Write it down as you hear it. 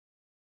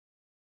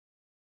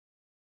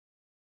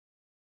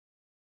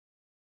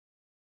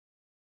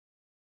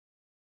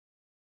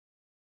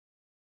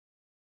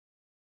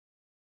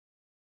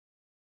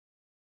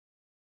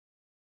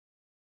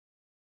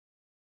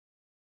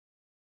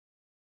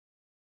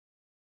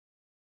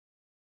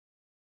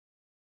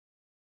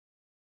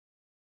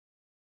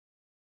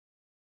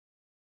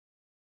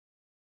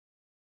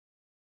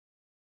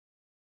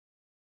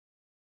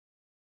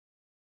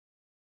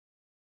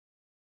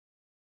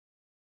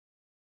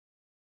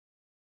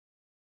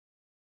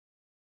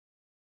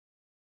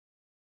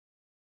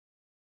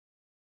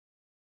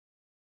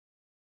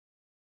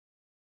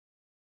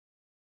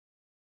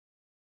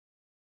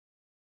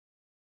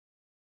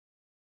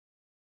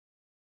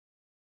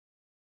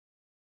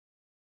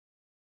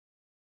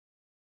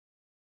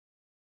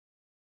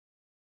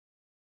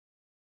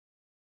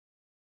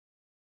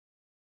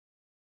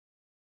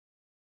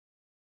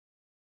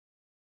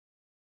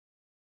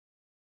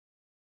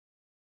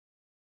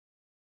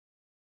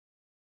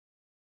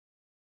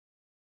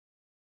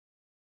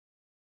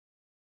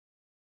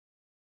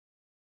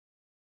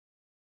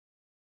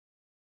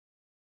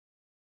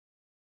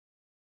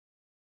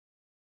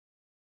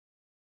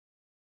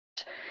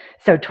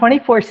So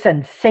 24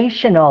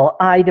 sensational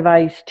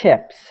iDevice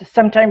tips.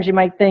 Sometimes you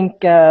might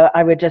think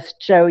I would just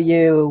show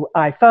you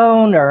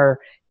iPhone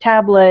or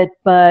tablet,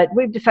 but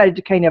we've decided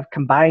to kind of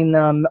combine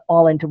them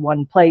all into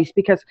one place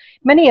because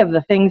many of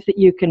the things that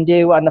you can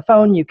do on the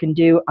phone, you can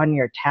do on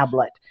your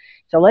tablet.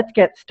 So let's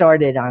get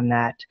started on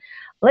that.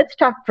 Let's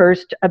talk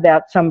first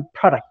about some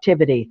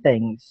productivity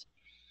things.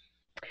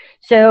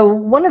 So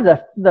one of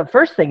the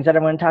first things that I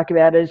want to talk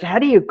about is how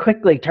do you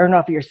quickly turn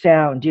off your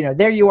sound? You know,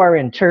 there you are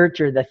in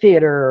church or the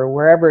theater or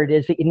wherever it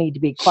is that you need to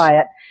be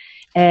quiet.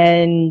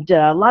 And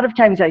a lot of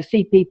times I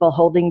see people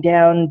holding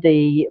down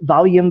the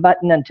volume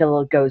button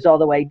until it goes all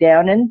the way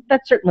down. And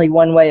that's certainly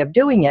one way of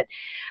doing it.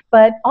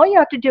 But all you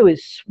have to do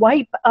is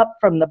swipe up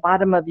from the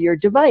bottom of your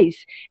device,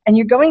 and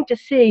you're going to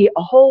see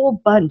a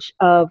whole bunch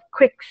of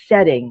quick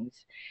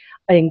settings,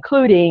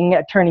 including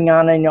turning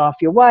on and off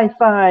your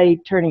Wi-Fi,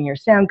 turning your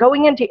sound,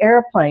 going into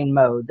airplane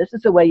mode. This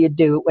is the way you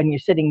do it when you're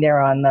sitting there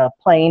on the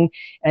plane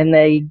and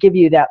they give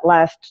you that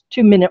last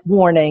 2-minute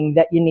warning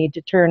that you need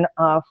to turn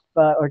off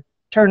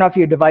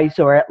your device,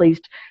 or at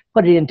least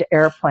put it into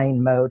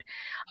airplane mode.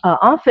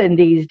 Often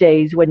these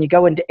days when you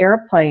go into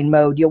airplane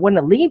mode, you'll want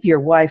to leave your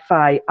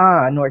Wi-Fi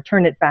on or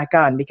turn it back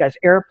on because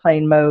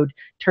airplane mode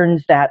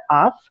turns that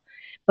off.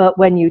 But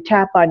when you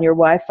tap on your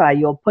Wi-Fi,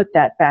 you'll put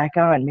that back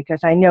on,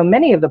 because I know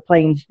many of the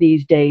planes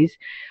these days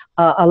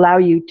allow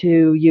you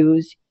to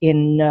use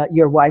in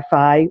your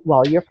Wi-Fi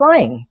while you're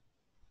flying.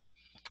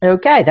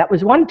 Okay, that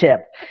was one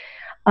tip.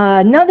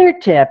 Another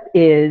tip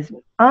is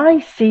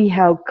I see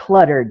how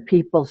cluttered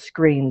people's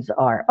screens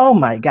are. Oh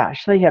my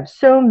gosh, they have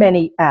so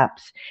many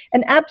apps,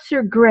 and apps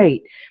are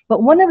great.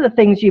 But one of the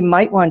things you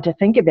might want to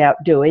think about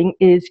doing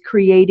is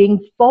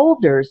creating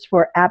folders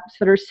for apps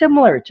that are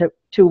similar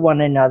to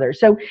one another.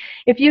 So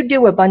if you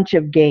do a bunch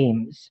of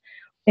games,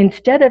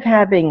 instead of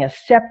having a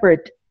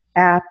separate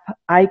app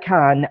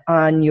icon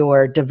on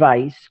your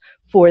device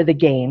for the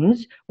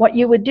games, what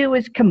you would do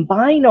is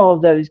combine all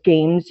those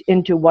games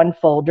into one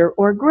folder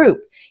or group.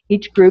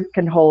 Each group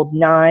can hold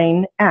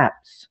 9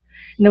 apps.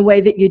 And the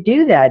way that you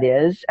do that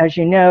is, as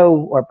you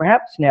know, or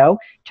perhaps know,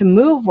 to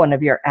move one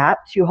of your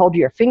apps, you hold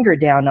your finger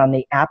down on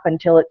the app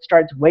until it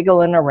starts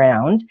wiggling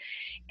around.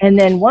 And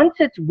then once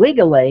it's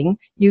wiggling,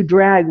 you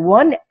drag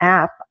one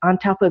app on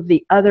top of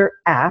the other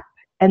app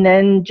and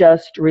then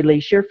just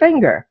release your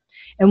finger.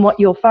 And what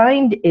you'll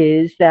find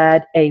is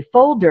that a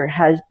folder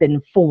has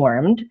been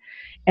formed,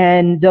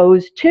 and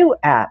those 2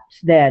 apps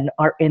then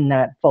are in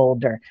that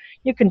folder.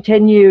 You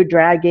continue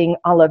dragging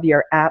all of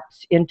your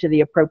apps into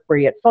the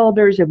appropriate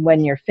folders, and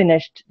when you're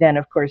finished, then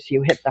of course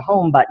you hit the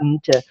home button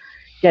to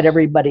get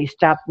everybody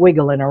stop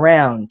wiggling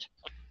around.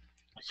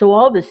 So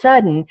all of a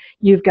sudden,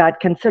 you've got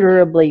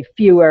considerably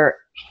fewer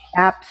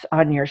apps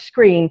on your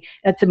screen.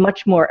 It's a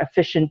much more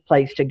efficient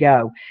place to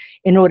go.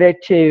 In order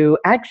to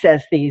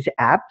access these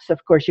apps,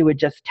 of course, you would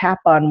just tap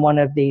on one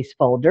of these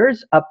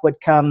folders. Up would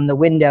come the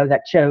window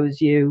that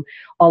shows you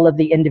all of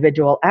the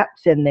individual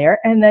apps in there,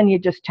 and then you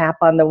just tap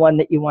on the one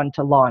that you want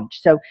to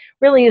launch. So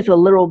really is a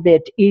little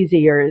bit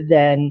easier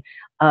than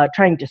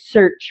trying to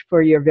search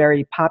for your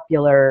very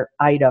popular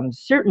items.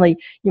 Certainly,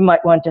 you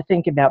might want to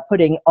think about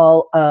putting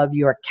all of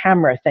your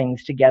camera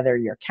things together,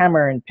 your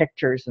camera and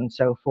pictures and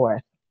so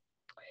forth.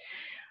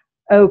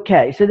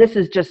 Okay, so this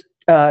is just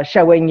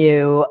showing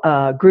you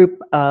a group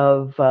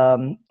of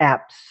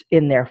apps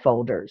in their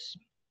folders.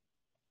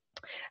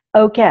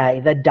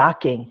 Okay, the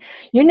docking.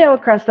 You know,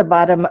 across the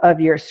bottom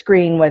of your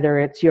screen, whether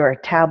it's your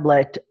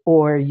tablet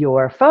or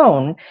your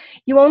phone,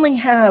 you only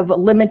have a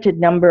limited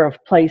number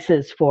of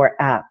places for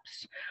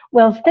apps.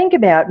 Well, think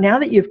about, now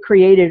that you've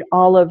created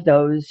all of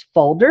those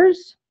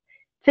folders,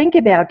 think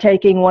about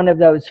taking one of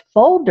those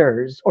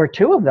folders or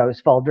 2 of those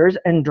folders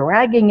and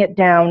dragging it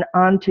down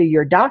onto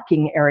your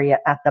docking area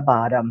at the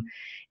bottom.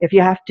 If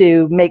you have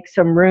to make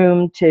some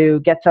room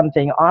to get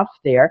something off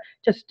there,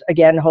 just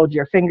again hold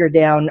your finger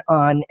down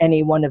on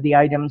any one of the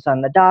items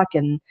on the dock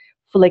and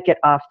flick it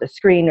off the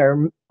screen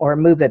or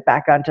move it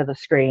back onto the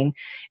screen,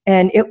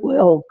 and it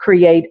will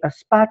create a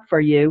spot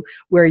for you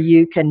where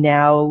you can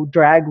now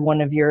drag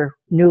one of your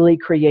newly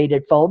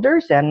created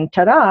folders, and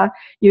ta-da,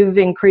 you've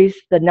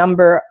increased the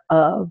number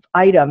of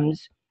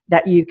items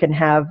that you can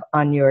have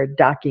on your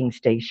docking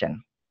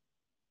station.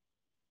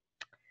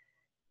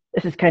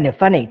 This is kind of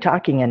funny,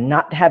 talking and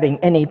not having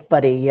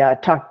anybody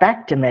talk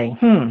back to me.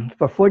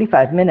 For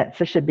 45 minutes,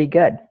 this should be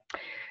good.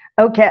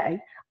 Okay.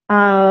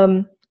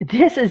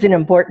 This is an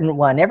important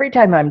one. Every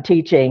time I'm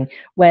teaching,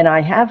 when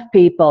I have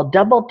people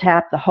double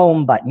tap the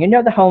home button, you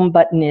know the home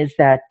button is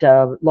that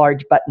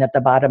large button at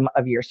the bottom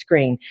of your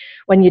screen.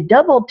 When you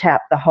double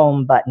tap the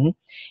home button,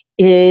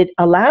 it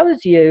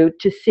allows you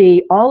to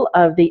see all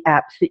of the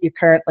apps that you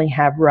currently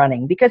have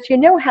running, because you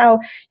know how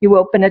you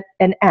open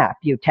an app.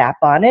 You tap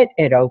on it,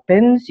 it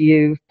opens,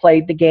 you've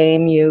played the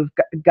game, you've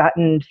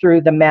gotten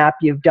through the map,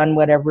 you've done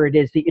whatever it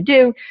is that you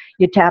do,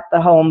 you tap the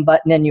home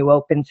button and you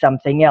open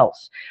something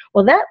else.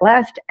 Well, that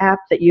last app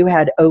that you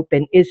had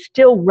open is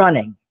still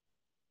running.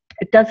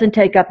 It doesn't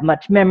take up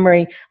much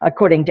memory.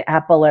 According to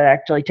Apple, it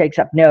actually takes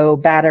up no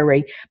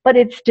battery, but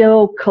it's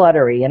still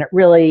cluttery, and it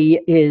really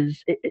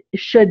is, it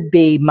should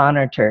be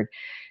monitored.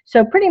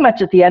 So pretty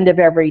much at the end of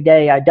every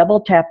day, I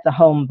double tap the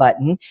home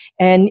button,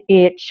 and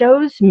it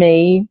shows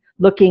me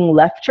looking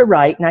left to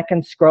right, and I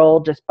can scroll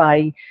just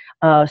by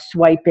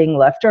swiping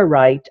left or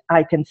right.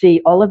 I can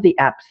see all of the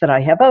apps that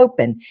I have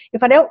open.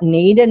 If I don't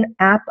need an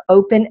app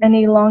open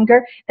any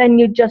longer, then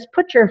you just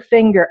put your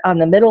finger on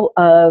the middle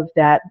of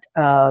that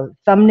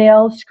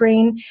thumbnail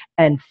screen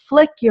and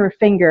flick your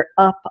finger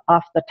up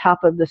off the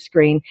top of the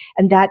screen,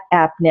 and that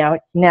app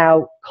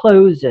now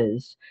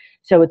closes.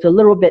 So it's a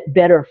little bit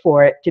better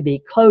for it to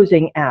be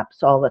closing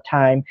apps all the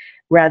time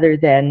rather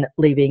than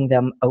leaving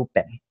them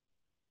open.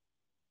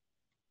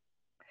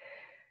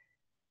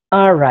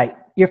 All right,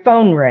 your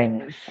phone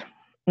rings.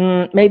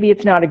 Maybe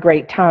it's not a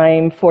great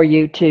time for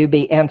you to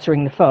be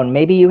answering the phone.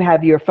 Maybe you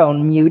have your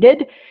phone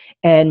muted,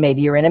 and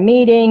maybe you're in a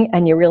meeting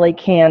and you really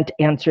can't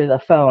answer the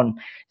phone.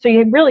 So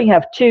you really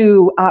have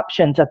two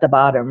options at the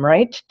bottom,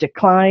 right?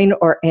 Decline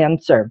or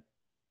answer.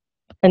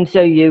 And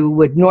so you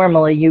would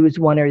normally use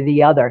one or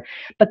the other.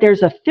 But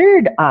there's a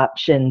third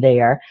option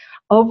there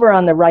over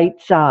on the right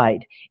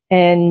side.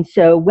 And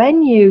so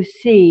when you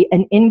see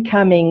an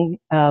incoming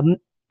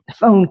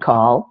phone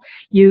call,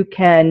 you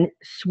can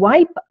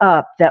swipe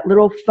up that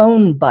little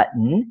phone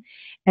button,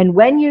 and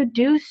when you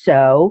do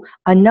so,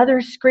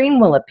 another screen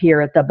will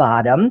appear at the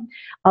bottom,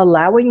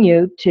 allowing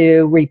you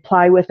to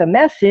reply with a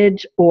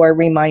message or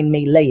remind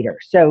me later.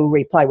 So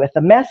reply with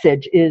a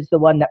message is the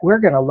one that we're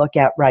going to look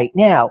at right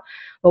now.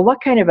 Well,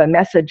 what kind of a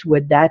message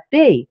would that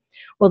be?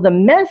 Well, the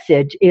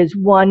message is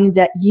one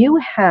that you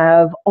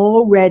have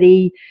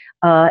already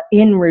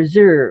in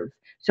reserve.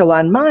 So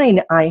on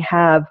mine, I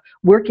have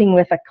working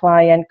with a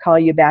client, call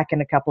you back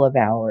in a couple of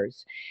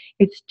hours.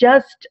 It's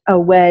just a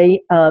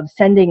way of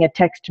sending a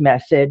text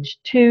message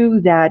to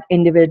that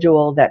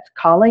individual that's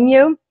calling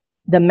you.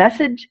 The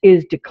message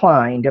is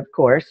declined, of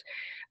course.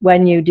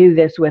 When you do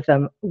this with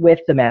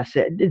the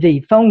message, the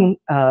phone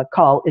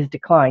call is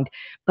declined,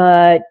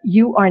 but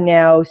you are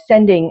now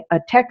sending a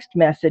text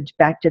message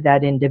back to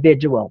that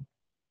individual.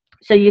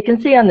 So you can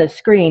see on the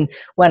screen,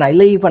 when I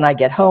leave, when I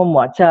get home,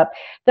 what's up.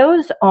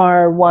 Those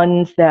are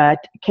ones that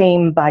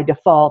came by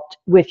default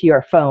with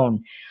your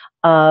phone.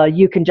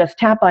 You can just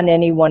tap on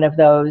any one of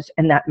those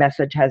and that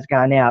message has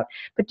gone out.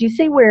 But do you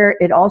see where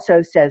it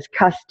also says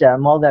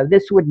custom? Although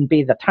this wouldn't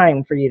be the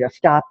time for you to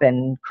stop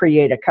and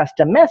create a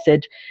custom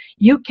message,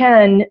 you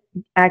can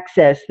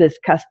access this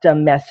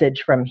custom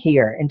message from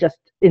here. And just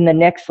in the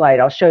next slide,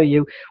 I'll show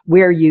you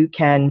where you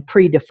can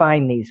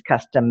predefine these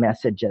custom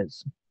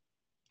messages.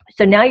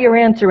 So now you're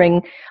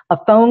answering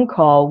a phone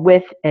call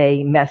with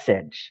a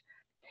message.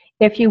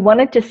 If you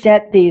wanted to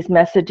set these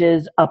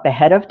messages up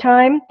ahead of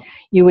time,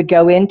 you would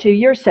go into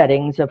your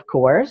settings, of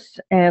course,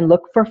 and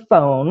look for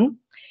phone,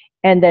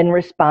 and then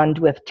respond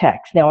with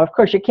text. Now, of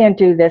course, you can't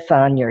do this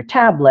on your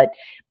tablet,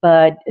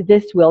 but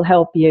this will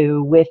help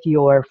you with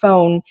your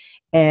phone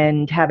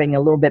and having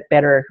a little bit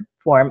better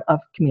form of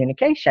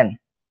communication.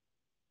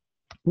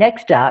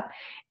 Next up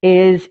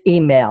is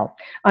email.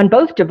 On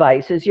both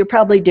devices, you're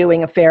probably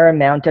doing a fair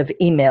amount of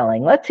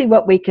emailing. Let's see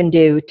what we can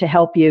do to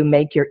help you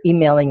make your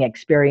emailing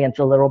experience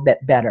a little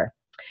bit better.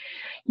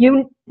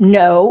 You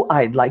know,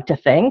 I'd like to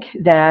think,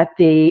 that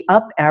the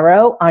up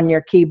arrow on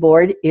your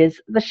keyboard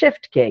is the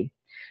Shift key.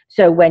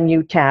 So when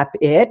you tap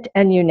it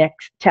and you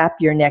tap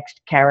your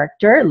next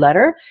character,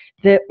 letter,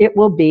 it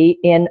will be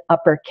in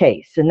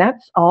uppercase, and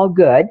that's all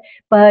good.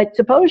 But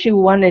suppose you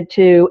wanted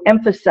to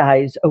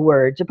emphasize a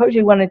word. Suppose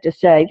you wanted to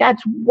say,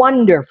 that's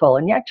wonderful,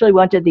 and you actually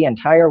wanted the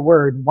entire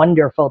word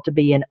wonderful to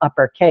be in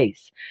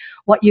uppercase.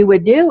 What you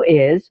would do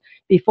is,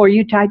 before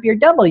you type your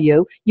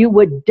W, you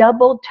would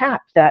double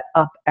tap that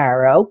up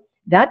arrow.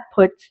 That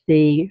puts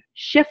the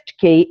Shift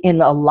key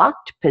in a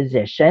locked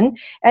position,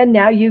 and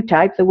now you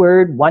type the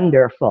word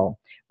wonderful.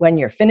 When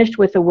you're finished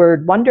with the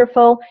word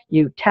wonderful,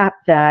 you tap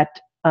that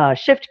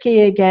Shift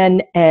key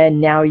again,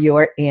 and now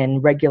you're in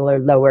regular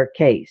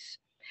lowercase.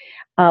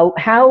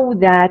 How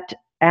that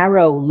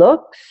arrow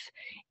looks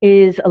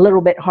is a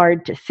little bit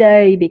hard to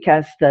say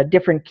because the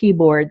different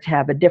keyboards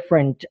have a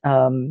different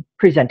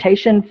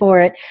presentation for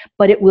it,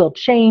 but it will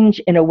change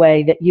in a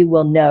way that you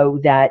will know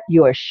that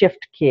your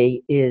Shift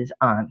key is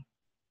on.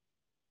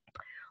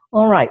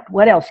 All right,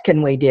 what else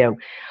can we do?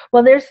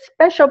 Well, there's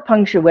special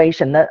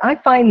punctuation. That I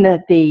find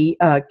that the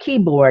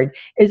keyboard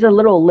is a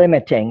little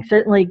limiting.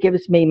 Certainly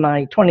gives me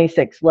my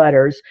 26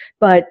 letters,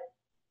 but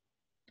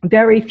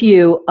very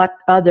few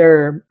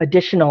other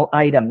additional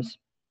items.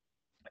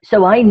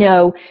 So I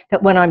know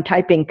that when I'm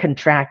typing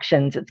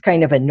contractions, it's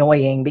kind of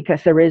annoying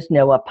because there is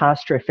no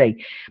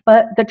apostrophe.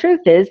 But the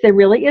truth is, there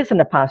really is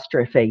an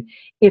apostrophe.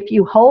 If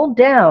you hold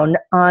down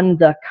on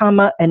the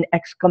comma and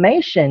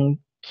exclamation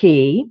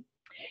key,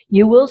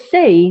 you will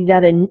see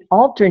that an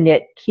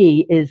alternate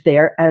key is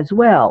there as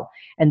well.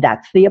 and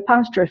that's the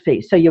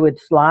apostrophe. So you would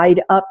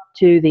slide up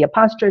to the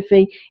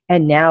apostrophe,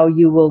 and now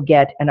you will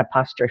get an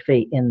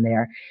apostrophe in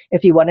there.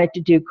 If you wanted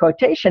to do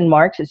quotation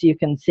marks, as you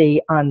can see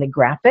on the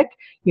graphic,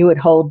 you would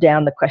hold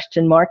down the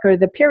question mark or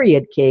the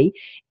period key,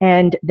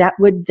 and that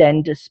would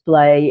then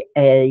display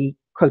a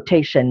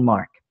quotation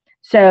mark.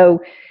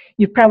 So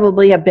you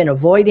probably have been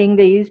avoiding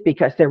these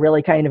because they're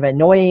really kind of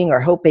annoying,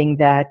 or hoping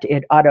that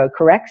it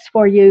auto-corrects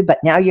for you, but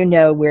now you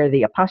know where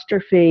the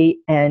apostrophe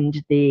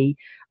and the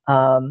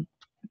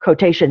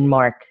quotation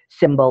mark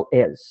symbol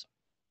is.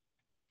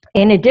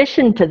 In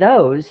addition to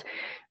those,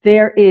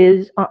 there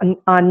is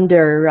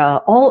under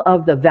all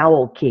of the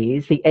vowel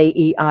keys, the A,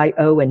 E, I,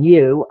 O, and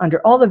U, under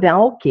all the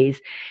vowel keys,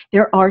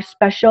 there are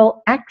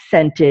special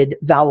accented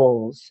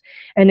vowels.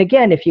 And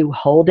again, if you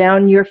hold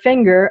down your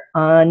finger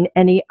on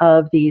any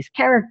of these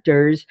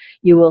characters,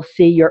 you will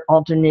see your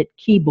alternate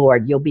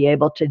keyboard. You'll be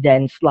able to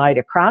then slide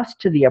across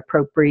to the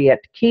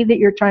appropriate key that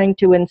you're trying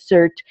to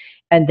insert,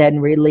 and then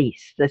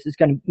release. This is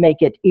going to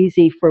make it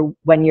easy for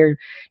when you're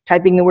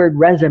typing the word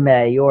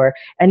resume or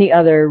any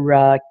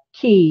other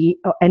key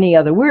or any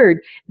other word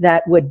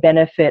that would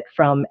benefit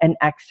from an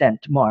accent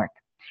mark.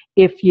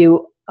 If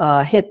you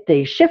hit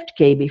the shift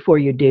key before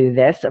you do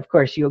this, of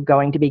course, you're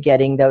going to be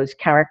getting those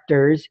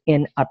characters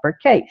in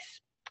uppercase.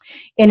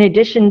 In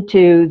addition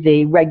to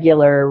the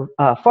regular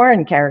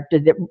foreign character,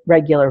 the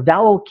regular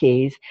vowel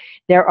keys,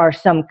 there are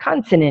some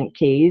consonant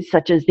keys,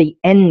 such as the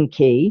N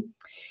key.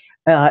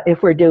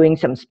 If we're doing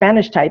some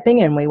Spanish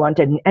typing and we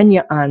wanted an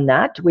ñ on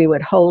that, we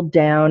would hold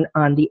down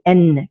on the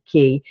N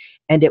key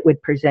and it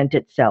would present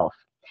itself.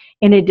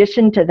 In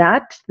addition to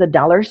that, the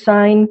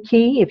 $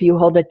 key, if you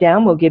hold it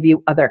down, will give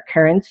you other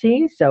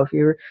currencies. So if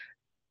you're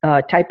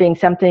typing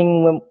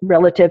something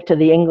relative to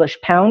the English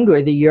pound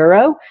or the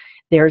euro,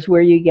 there's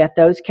where you get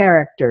those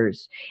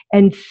characters.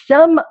 And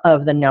some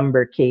of the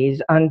number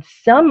keys on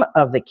some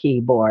of the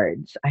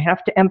keyboards, I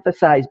have to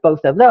emphasize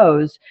both of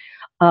those,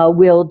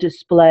 will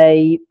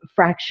display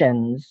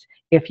fractions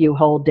if you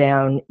hold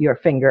down your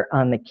finger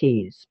on the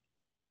keys.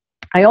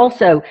 I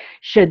also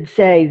should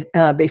say,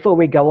 before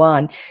we go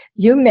on,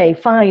 you may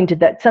find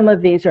that some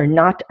of these are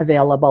not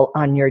available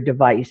on your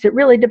device. It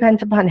really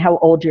depends upon how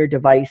old your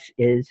device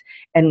is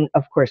and,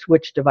 of course,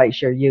 which device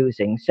you're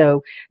using.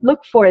 So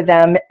look for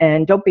them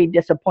and don't be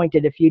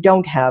disappointed if you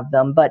don't have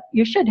them, but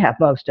you should have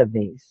most of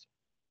these.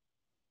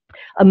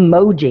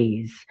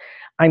 Emojis.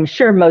 I'm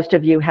sure most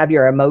of you have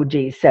your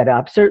emojis set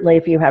up. Certainly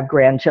if you have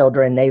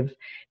grandchildren,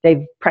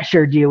 they've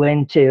pressured you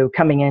into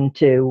coming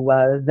into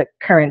the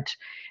current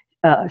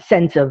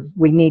sense of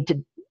we need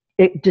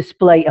to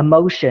display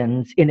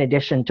emotions in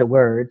addition to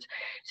words.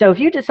 So if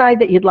you decide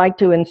that you'd like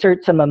to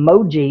insert some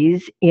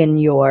emojis in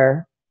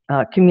your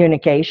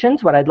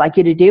communications, what I'd like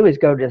you to do is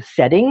go to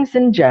Settings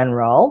in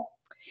General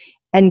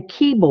and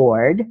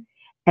Keyboard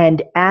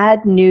and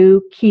Add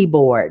New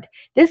Keyboard.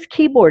 This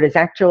keyboard is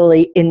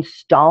actually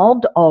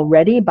installed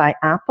already by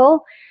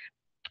Apple.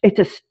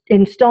 It's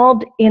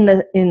installed in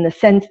the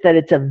sense that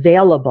it's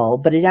available,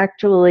 but it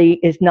actually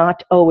is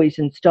not always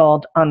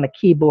installed on the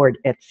keyboard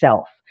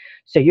itself.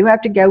 So you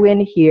have to go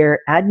in here,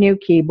 add new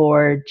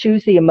keyboard,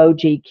 choose the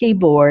emoji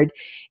keyboard,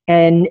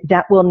 and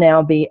that will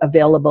now be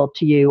available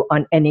to you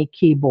on any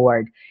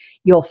keyboard.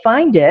 You'll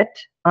find it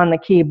on the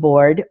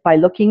keyboard by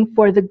looking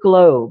for the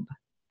globe.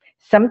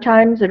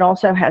 Sometimes it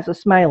also has a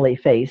smiley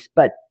face,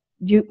 but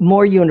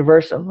more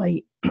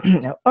universally,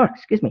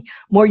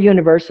 more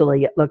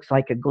universally, it looks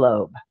like a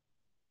globe.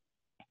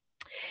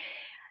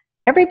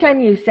 Every time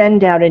you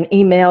send out an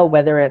email,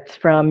 whether it's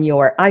from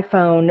your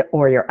iPhone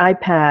or your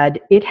iPad,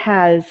 it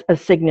has a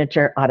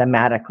signature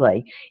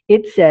automatically.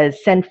 It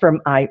says, send from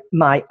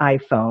my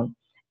iPhone.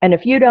 And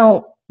if you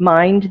don't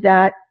mind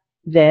that,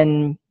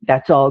 then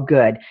that's all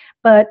good.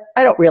 But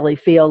I don't really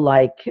feel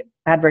like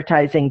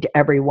advertising to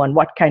everyone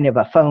what kind of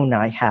a phone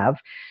I have.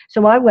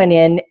 So I went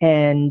in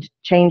and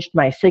changed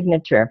my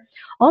signature.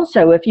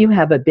 Also, if you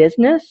have a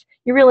business,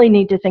 you really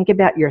need to think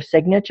about your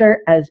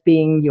signature as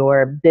being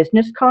your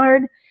business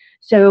card.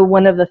 So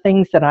one of the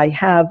things that I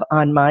have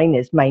on mine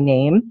is my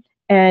name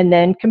and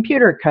then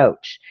Computer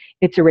Coach.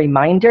 It's a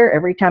reminder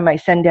every time I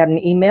send out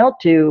an email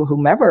to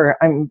whomever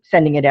I'm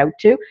sending it out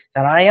to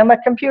that I am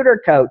a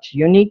computer coach.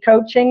 You need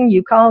coaching,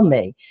 you call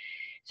me.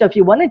 So if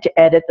you wanted to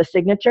edit the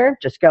signature,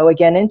 just go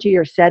again into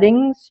your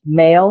settings,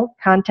 mail,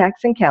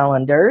 contacts and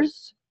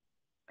calendars,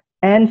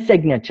 and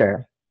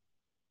signature.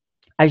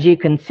 As you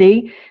can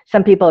see,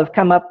 some people have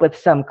come up with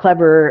some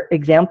clever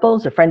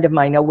examples. A friend of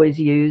mine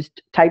always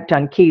typed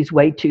on keys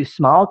way too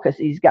small because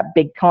he's got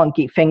big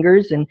clunky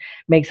fingers and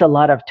makes a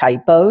lot of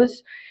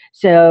typos.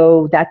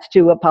 So that's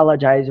to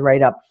apologize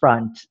right up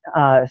front.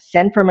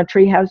 Send from a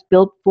treehouse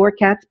built for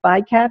cats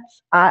by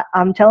cats.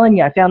 I'm telling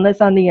you, I found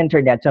this on the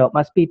internet, so it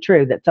must be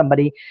true that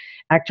somebody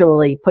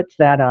actually puts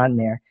that on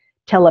there.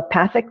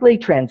 Telepathically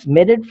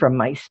transmitted from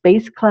my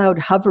space cloud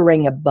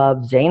hovering above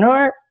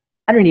Xanar.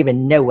 I don't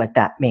even know what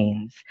that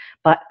means,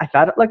 but I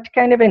thought it looked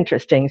kind of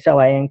interesting, so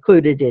I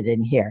included it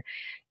in here.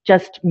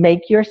 Just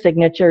make your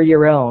signature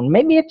your own.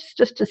 Maybe it's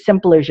just as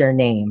simple as your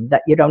name,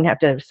 that you don't have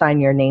to sign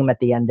your name at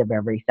the end of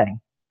everything.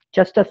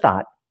 Just a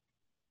thought.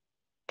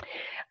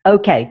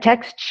 Okay,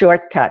 text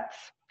shortcuts.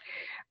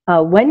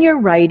 When you're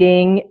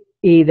writing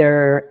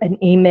either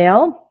an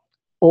email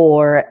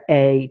or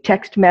a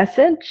text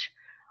message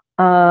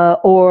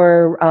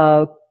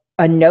or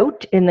a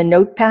note in the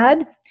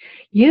notepad,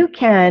 you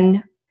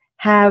can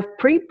have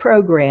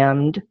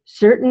pre-programmed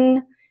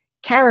certain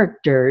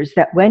characters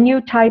that when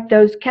you type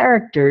those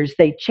characters,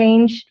 they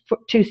change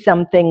to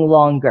something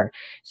longer.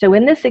 So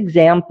in this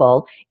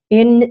example,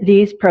 in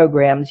these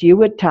programs, you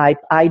would type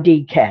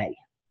IDK,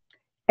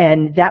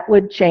 and that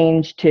would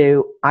change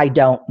to I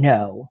don't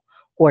know,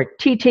 or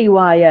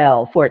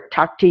TTYL for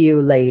talk to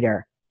you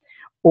later,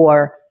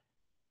 or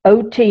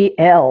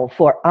OTL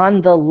for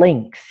on the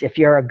links if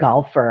you're a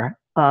golfer,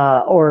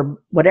 or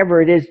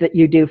whatever it is that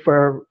you do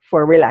for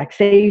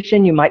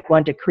relaxation. You might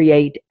want to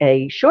create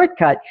a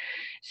shortcut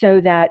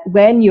so that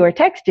when you're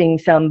texting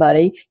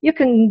somebody, you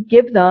can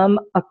give them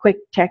a quick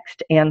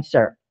text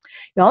answer.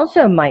 You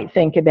also might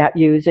think about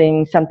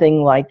using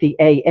something like the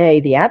AA,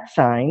 the @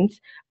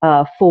 signs,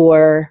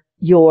 for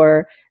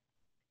your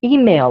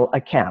email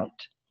account.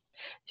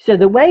 So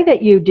the way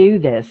that you do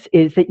this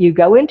is that you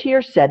go into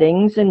your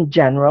settings in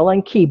general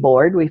and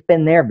keyboard. We've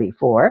been there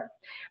before.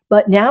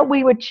 But now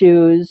we would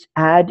choose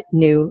Add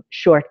New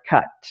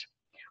Shortcut.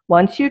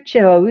 Once you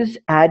chose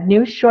Add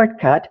New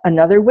Shortcut,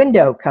 another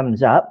window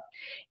comes up,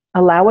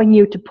 allowing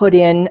you to put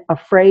in a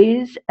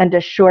phrase and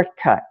a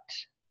shortcut.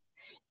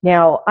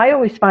 Now, I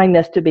always find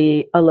this to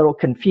be a little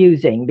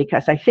confusing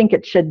because I think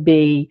it should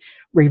be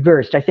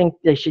reversed. I think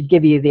they should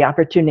give you the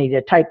opportunity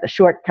to type the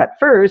shortcut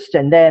first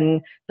and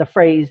then the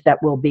phrase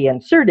that will be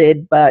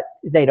inserted, but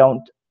they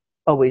don't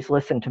always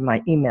listen to my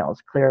emails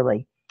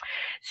clearly.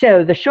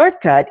 So the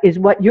shortcut is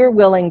what you're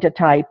willing to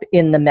type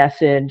in the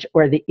message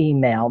or the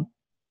email.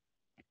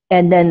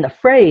 And then the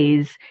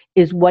phrase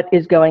is what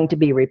is going to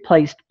be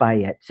replaced by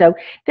it. So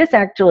this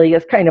actually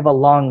is kind of a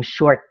long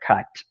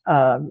shortcut.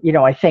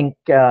 I think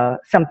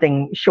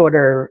something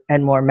shorter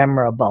and more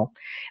memorable.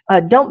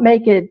 Don't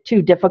make it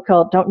too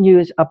difficult. Don't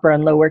use upper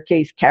and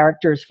lowercase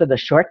characters for the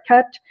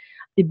shortcut,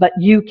 but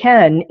you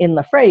can, in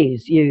the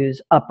phrase,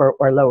 use upper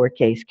or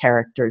lowercase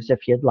characters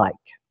if you'd like.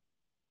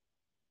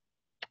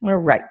 All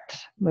right,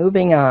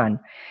 moving on.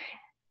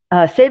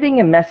 Saving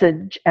a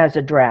message as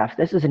a draft.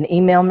 This is an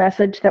email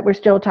message that we're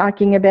still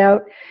talking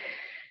about.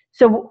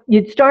 So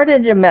you'd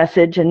started a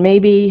message and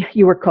maybe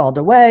you were called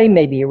away,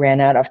 maybe you ran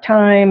out of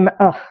time.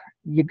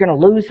 You're going to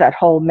lose that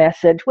whole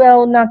message.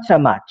 Well, not so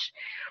much.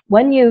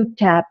 When you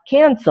tap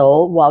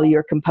cancel while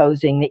you're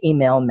composing the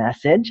email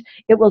message,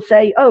 it will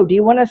say, oh, do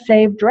you want to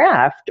save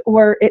draft?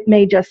 Or it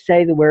may just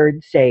say the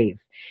word save.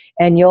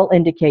 And you'll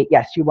indicate,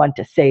 yes, you want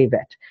to save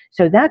it.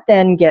 So that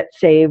then gets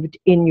saved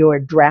in your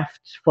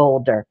drafts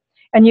folder.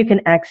 And you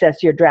can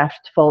access your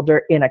drafts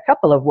folder in a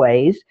couple of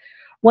ways.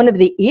 One of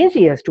the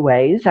easiest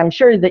ways, I'm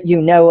sure that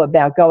you know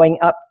about going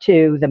up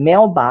to the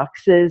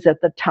mailboxes at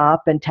the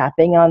top and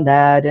tapping on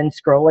that and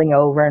scrolling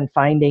over and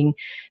finding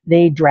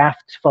the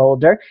drafts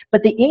folder.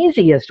 But the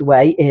easiest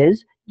way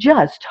is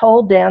just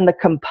hold down the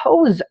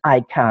compose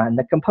icon.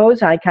 The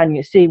compose icon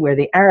you see where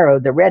the arrow,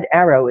 the red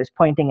arrow is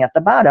pointing at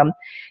the bottom,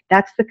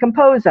 that's the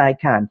compose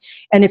icon.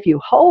 And if you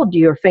hold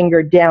your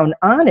finger down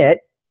on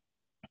it,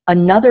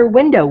 another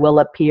window will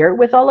appear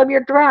with all of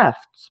your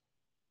drafts.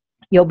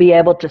 You'll be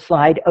able to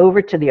slide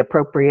over to the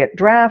appropriate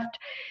draft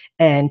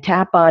and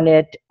tap on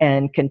it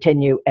and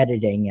continue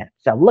editing it.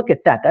 So look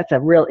at that. That's a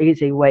real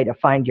easy way to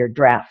find your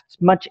drafts,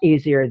 much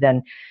easier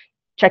than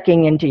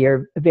checking into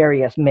your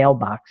various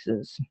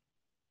mailboxes.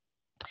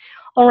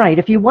 All right,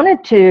 if you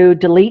wanted to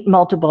delete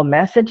multiple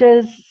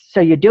messages, so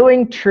you're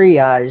doing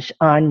triage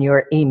on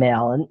your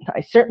email, and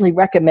I certainly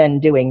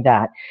recommend doing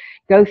that.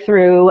 Go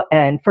through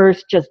and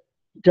first just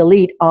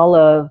delete all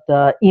of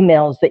the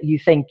emails that you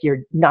think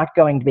you're not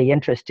going to be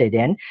interested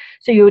in.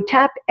 So you would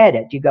tap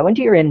edit. You go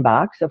into your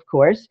inbox, of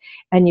course,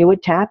 and you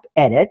would tap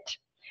edit.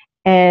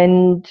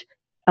 And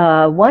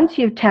once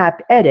you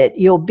tap edit,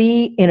 you'll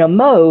be in a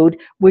mode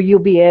where you'll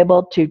be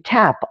able to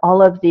tap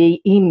all of the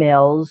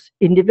emails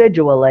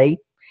individually,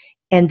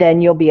 and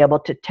then you'll be able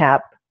to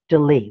tap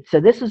delete.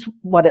 So this is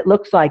what it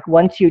looks like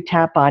once you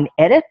tap on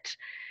edit.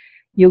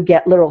 You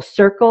get little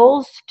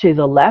circles to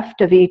the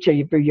left of each of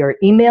your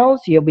emails.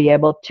 You'll be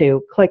able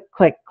to click,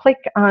 click, click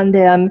on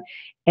them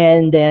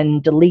and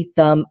then delete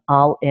them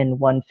all in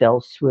one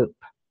fell swoop.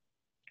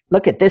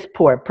 Look at this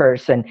poor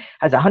person,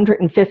 has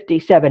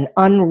 157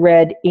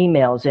 unread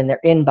emails in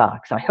their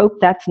inbox. I hope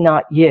that's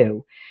not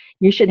you.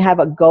 You should have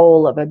a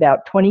goal of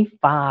about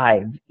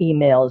 25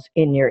 emails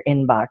in your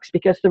inbox,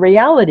 because the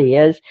reality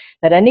is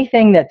that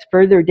anything that's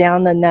further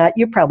down than that,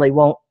 you probably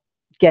won't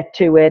get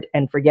to it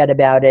and forget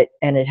about it,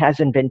 and it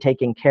hasn't been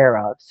taken care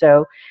of.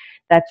 So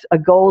that's a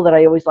goal that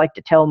I always like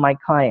to tell my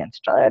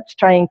clients. Let's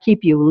try and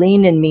keep you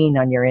lean and mean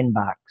on your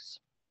inbox.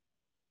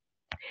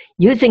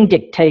 Using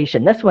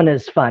dictation. This one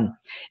is fun.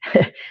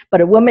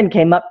 But a woman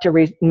came up to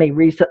me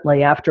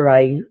recently after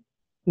I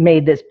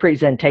made this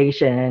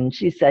presentation, and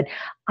she said,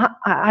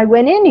 I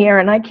went in here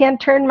and I can't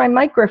turn my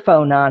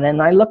microphone on.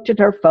 And I looked at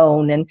her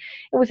phone, and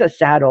it was a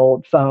sad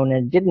old phone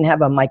and didn't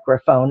have a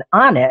microphone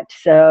on it.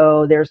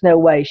 So there's no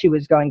way she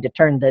was going to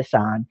turn this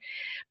on.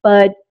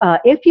 But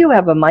if you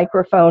have a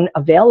microphone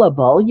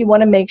available, you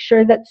want to make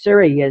sure that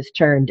Siri is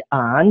turned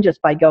on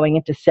just by going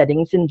into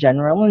settings in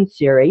general in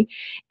Siri.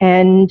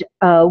 And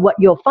what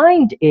you'll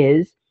find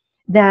is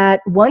that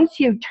once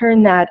you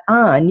turn that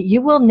on,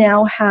 you will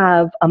now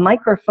have a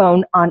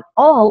microphone on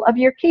all of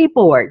your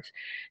keyboards.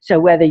 So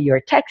whether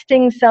you're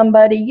texting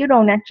somebody, you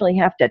don't actually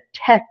have to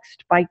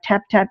text by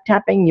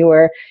tapping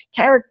your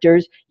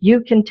characters.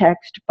 You can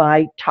text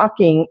by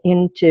talking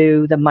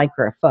into the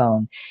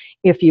microphone.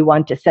 If you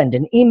want to send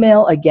an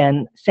email,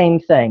 again, same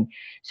thing.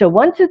 So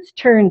once it's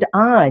turned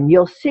on,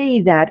 you'll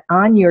see that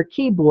on your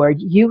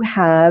keyboard, you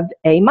have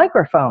a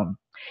microphone,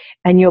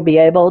 and you'll be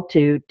able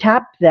to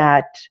tap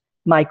that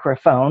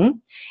microphone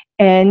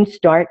and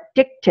start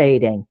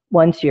dictating.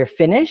 Once you're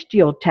finished,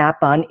 you'll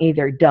tap on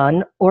either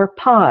done or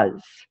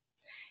pause.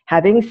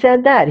 Having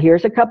said that,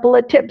 here's a couple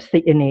of tips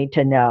that you need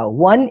to know.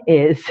 One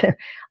is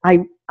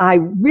I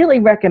really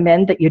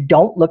recommend that you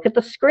don't look at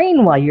the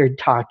screen while you're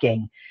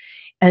talking.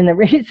 And the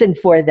reason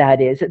for that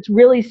is it's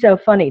really so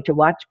funny to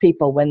watch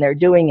people when they're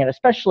doing it,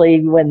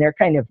 especially when they're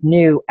kind of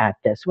new at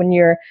this. When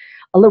you're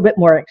a little bit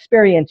more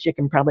experienced, you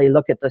can probably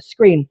look at the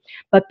screen.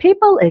 But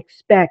people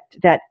expect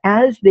that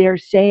as they're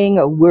saying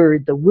a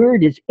word, the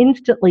word is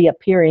instantly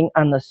appearing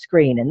on the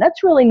screen. And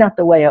that's really not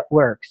the way it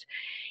works.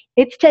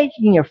 It's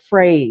taking a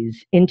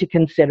phrase into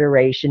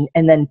consideration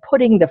and then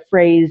putting the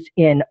phrase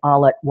in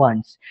all at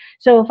once.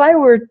 So if I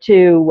were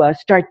to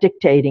start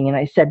dictating and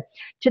I said,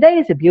 today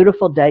is a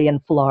beautiful day in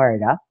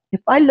Florida,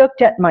 if I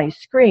looked at my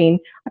screen,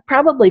 I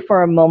probably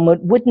for a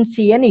moment wouldn't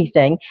see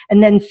anything,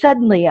 and then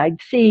suddenly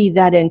I'd see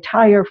that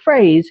entire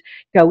phrase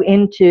go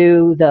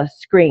into the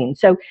screen.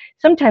 So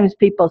sometimes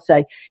people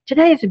say,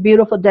 today is a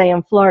beautiful day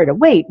in Florida.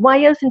 Wait, why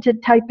isn't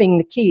it typing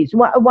the keys?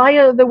 Why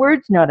are the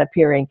words not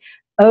appearing?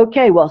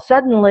 Okay, well,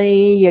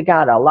 suddenly you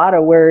got a lot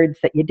of words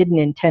that you didn't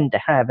intend to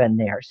have in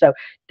there. So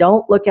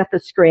don't look at the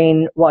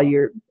screen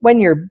when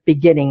you're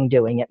beginning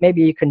doing it.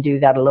 Maybe you can do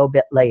that a little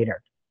bit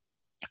later.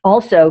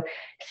 Also,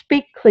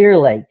 speak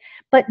clearly,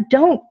 but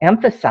don't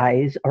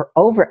emphasize or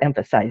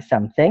overemphasize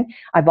something.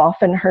 I've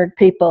often heard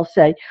people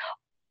say,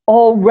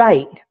 all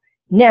right,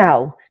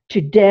 now,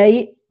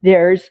 today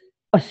the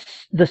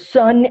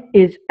sun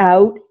is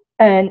out,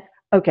 and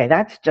okay,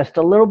 that's just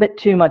a little bit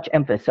too much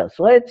emphasis.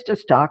 Let's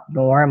just talk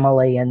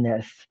normally in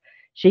this.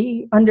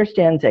 She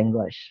understands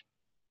English.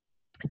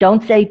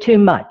 Don't say too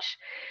much.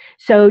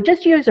 So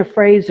just use a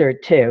phrase or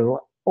two,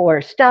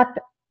 or stop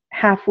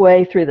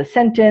halfway through the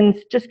sentence.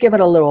 Just give it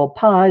a little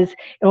pause.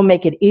 It will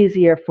make it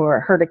easier for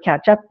her to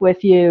catch up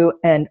with you,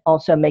 and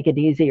also make it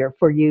easier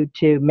for you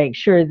to make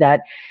sure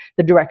that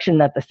the direction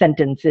that the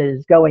sentence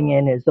is going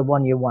in is the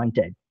one you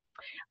wanted.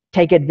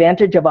 Take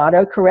advantage of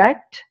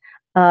autocorrect.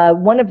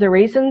 One of the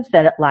reasons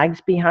that it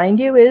lags behind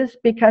you is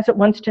because it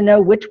wants to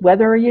know which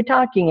weather are you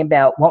talking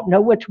about. Won't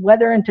know which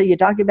weather until you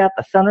talk about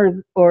the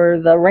sun or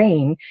the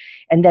rain,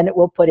 and then it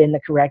will put in the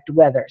correct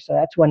weather. So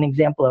that's one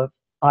example of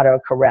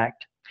autocorrect.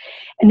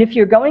 And if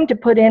you're going to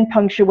put in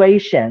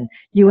punctuation,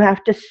 you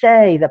have to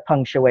say the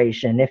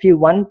punctuation. If you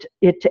want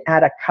it to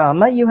add a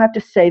comma, you have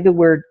to say the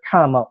word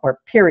comma or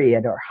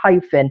period or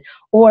hyphen,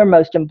 or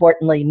most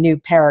importantly, new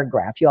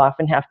paragraph. You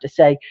often have to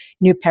say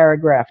new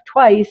paragraph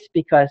twice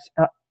because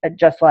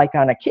just like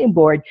on a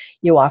keyboard,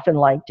 you often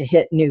like to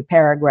hit new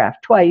paragraph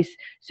twice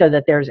so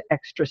that there's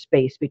extra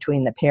space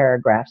between the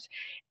paragraphs.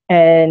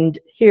 And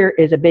here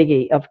is a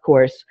biggie, of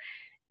course.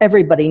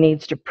 Everybody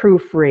needs to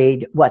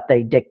proofread what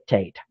they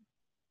dictate.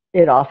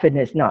 It often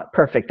is not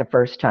perfect the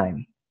first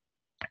time.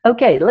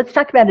 Okay, let's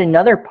talk about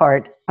another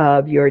part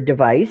of your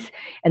device,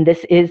 and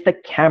this is the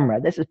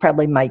camera. This is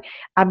probably my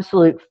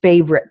absolute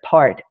favorite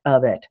part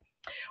of it.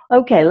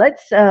 Okay,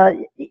 let's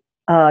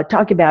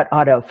talk about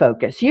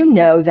autofocus. You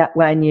know that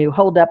when you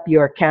hold up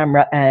your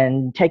camera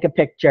and take a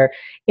picture,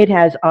 it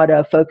has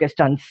autofocused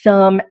on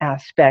some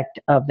aspect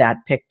of that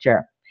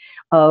picture.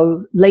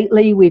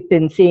 Lately, we've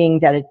been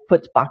seeing that it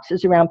puts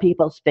boxes around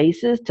people's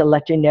faces to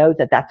let you know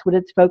that that's what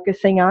it's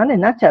focusing on,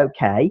 and that's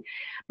okay.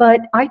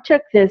 But I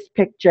took this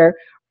picture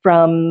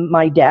from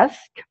my desk,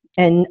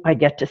 and I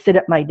get to sit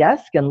at my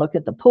desk and look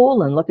at the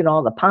pool and look at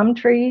all the palm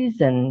trees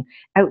and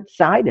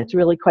outside. It's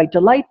really quite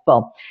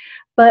delightful.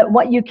 But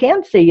what you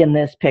can see in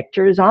this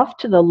picture is off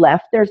to the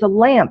left, there's a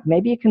lamp.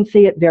 Maybe you can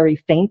see it very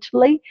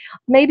faintly.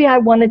 Maybe I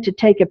wanted to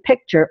take a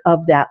picture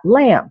of that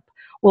lamp.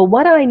 Well,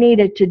 what I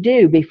needed to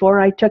do before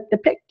I took the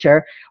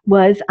picture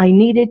was I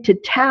needed to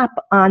tap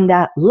on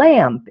that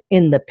lamp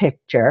in the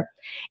picture,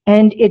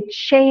 and it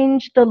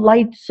changed the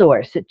light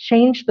source. It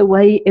changed the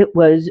way it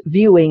was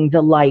viewing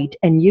the light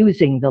and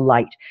using the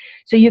light.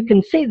 So you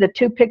can see the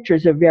two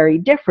pictures are very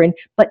different,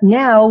 but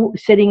now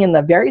sitting in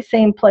the very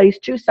same place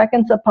 2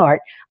 seconds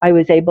apart, I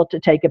was able to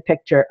take a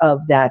picture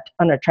of that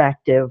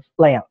unattractive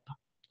lamp.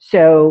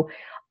 So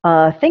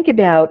think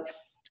about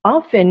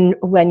Often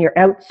when you're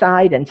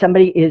outside and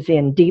somebody is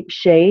in deep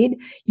shade,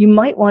 you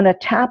might want to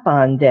tap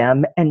on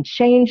them and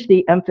change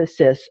the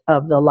emphasis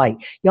of the light.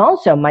 You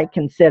also might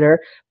consider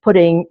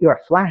putting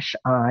your flash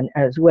on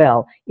as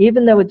well.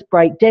 Even though it's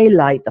bright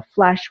daylight, the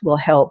flash will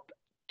help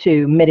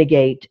to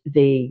mitigate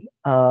the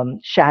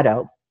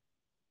shadow.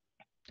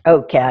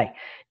 Okay,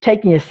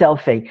 taking a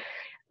selfie.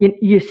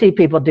 You see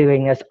people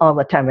doing this all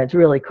the time. It's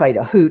really quite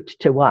a hoot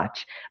to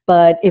watch.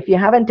 But if you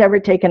haven't ever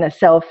taken a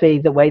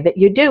selfie, the way that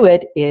you do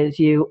it is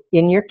you,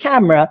 in your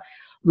camera,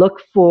 look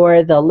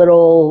for the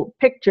little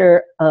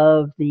picture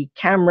of the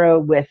camera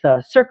with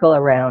a circle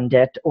around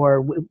it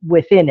or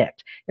within it.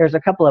 There's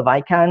a couple of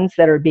icons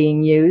that are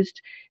being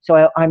used.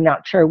 So I'm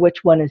not sure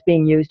which one is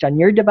being used on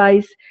your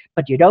device,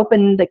 but you'd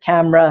open the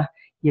camera,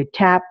 you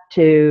tap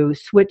to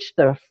switch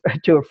to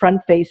a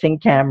front-facing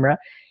camera.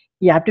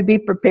 You have to be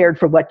prepared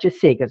for what you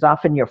see, because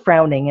often you're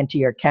frowning into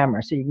your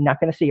camera, so you're not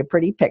going to see a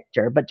pretty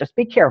picture, but just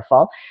be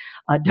careful.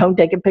 Don't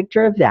take a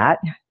picture of that,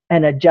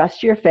 and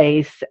adjust your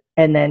face,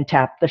 and then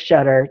tap the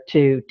shutter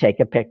to take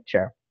a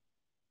picture.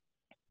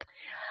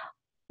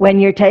 When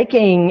you're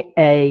taking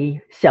a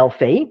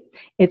selfie,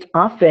 it's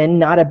often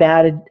not a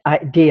bad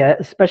idea,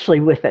 especially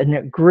within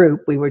a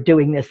group, we were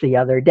doing this the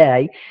other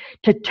day,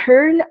 to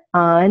turn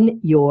on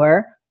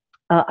your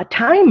a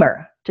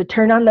timer. To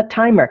turn on the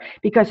timer,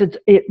 because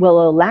it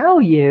will allow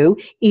you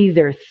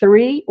either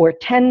 3 or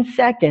 10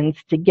 seconds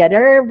to get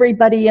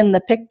everybody in the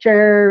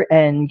picture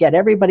and get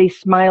everybody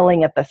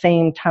smiling at the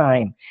same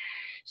time.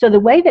 So the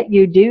way that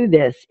you do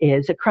this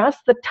is across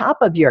the top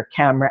of your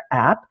camera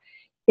app,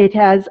 it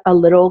has a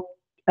little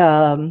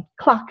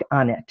clock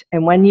on it.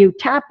 And when you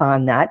tap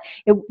on that,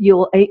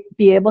 you'll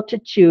be able to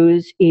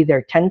choose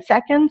either 10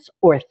 seconds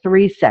or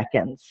 3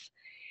 seconds.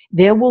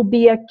 There will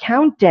be a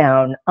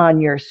countdown on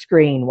your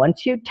screen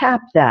once you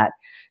tap that.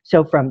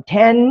 So from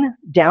 10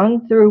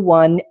 down through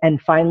 1,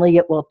 and finally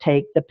it will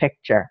take the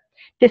picture.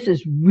 This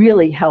is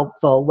really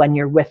helpful when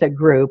you're with a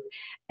group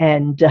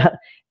and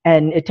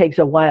it takes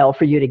a while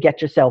for you to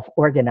get yourself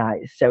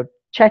organized. So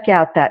check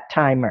out that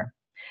timer.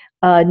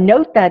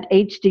 Note that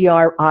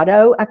HDR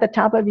auto at the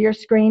top of your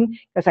screen,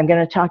 because I'm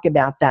going to talk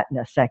about that in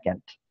a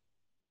second.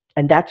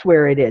 And that's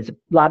where it is. A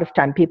lot of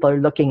time people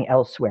are looking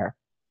elsewhere.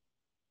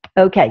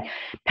 Okay,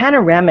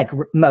 panoramic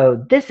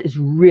mode. This is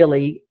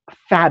really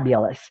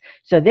fabulous.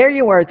 So there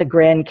you are at the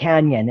Grand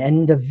Canyon,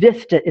 and the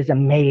vista is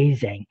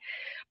amazing.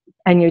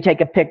 And you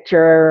take a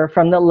picture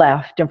from the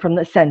left and from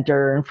the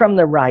center and from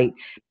the right.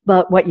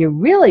 But what you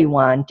really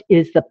want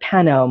is the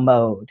pano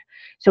mode.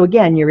 So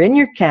again, you're in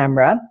your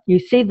camera, you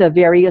see the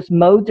various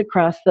modes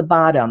across the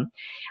bottom.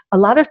 A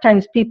lot of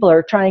times people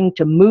are trying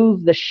to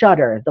move the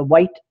shutter, the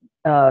white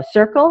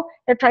circle,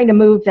 they're trying to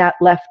move that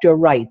left or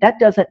right. That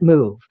doesn't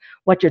move.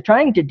 What you're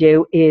trying to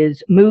do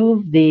is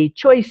move the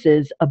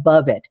choices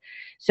above it.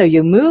 So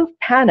you move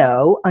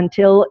pano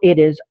until it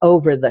is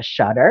over the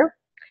shutter,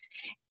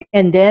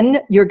 and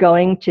then you're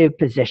going to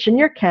position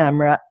your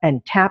camera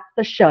and tap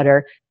the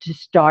shutter to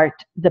start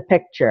the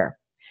picture.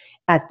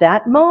 At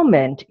that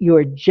moment,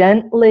 you're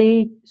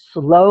gently,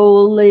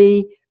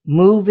 slowly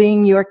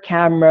moving your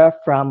camera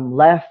from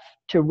left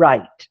to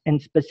right,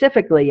 and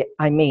specifically,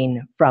 I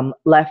mean from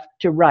left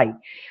to right.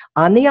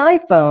 On the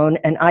iPhone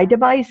and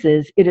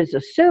iDevices, it is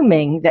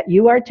assuming that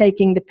you are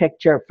taking the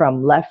picture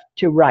from left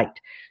to right.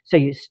 So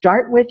you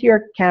start with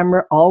your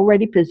camera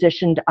already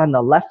positioned on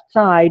the left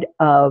side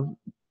of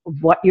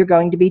what you're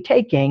going to be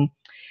taking.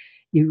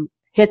 You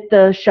hit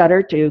the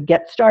shutter to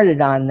get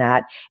started on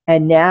that,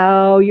 and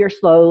now you're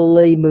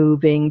slowly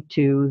moving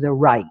to the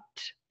right.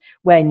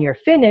 When you're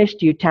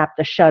finished, you tap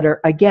the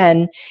shutter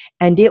again,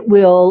 and it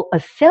will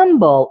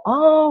assemble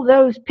all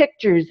those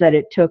pictures that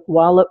it took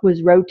while it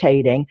was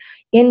rotating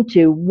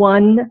into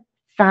one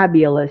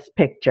fabulous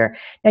picture.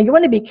 Now, you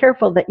want to be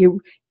careful that you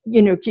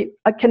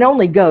can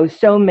only go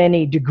so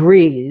many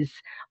degrees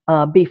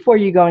before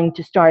you're going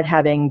to start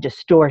having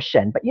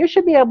distortion. But you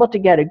should be able to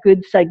get a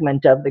good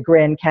segment of the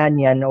Grand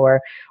Canyon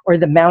or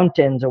the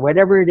mountains or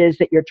whatever it is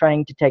that you're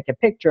trying to take a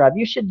picture of.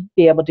 You should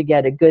be able to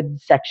get a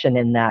good section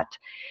in that.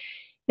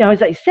 Now,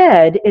 as I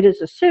said, it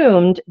is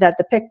assumed that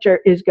the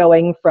picture is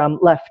going from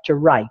left to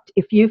right.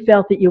 If you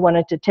felt that you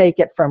wanted to take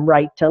it from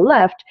right to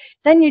left,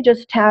 then you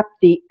just tap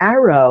the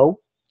arrow,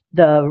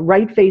 the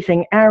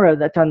right-facing arrow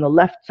that's on the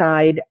left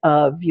side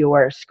of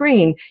your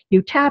screen.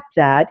 You tap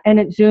that, and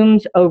it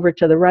zooms over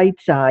to the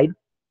right side.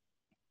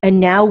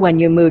 And now when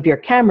you move your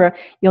camera,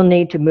 you'll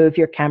need to move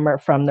your camera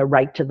from the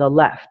right to the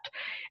left.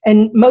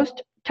 And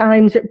most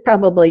times, it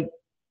probably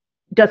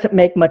doesn't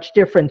make much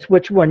difference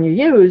which one you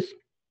use.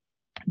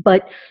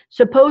 But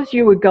suppose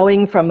you were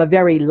going from a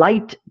very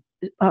light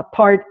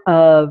part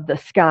of the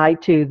sky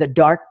to the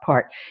dark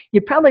part.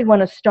 You probably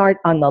want to start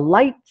on the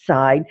light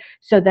side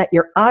so that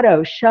your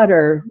auto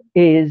shutter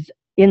is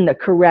in the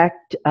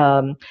correct,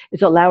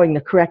 is allowing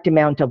the correct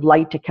amount of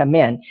light to come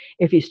in.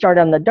 If you start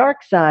on the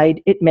dark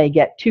side, it may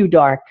get too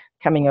dark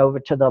coming over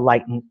to the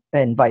light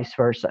and vice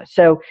versa.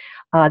 So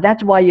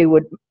that's why you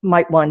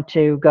might want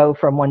to go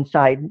from one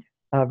side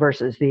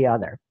versus the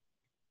other.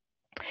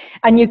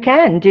 And you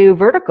can do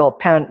vertical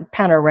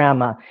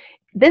panorama.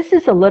 This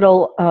is a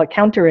little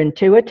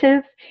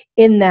counterintuitive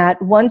in that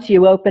once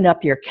you open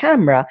up your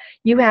camera,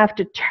 you have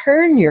to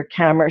turn your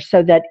camera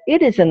so that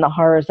it is in the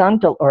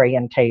horizontal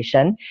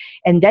orientation,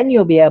 and then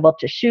you'll be able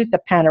to shoot the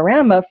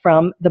panorama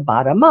from the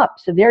bottom up.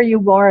 So there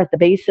you are at the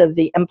base of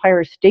the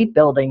Empire State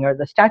Building or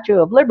the Statue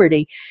of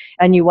Liberty,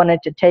 and you wanted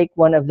to take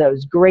one of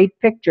those great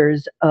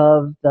pictures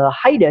of the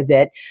height of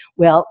it.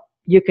 Well,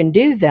 you can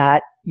do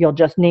that. You'll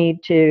just need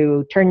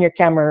to turn your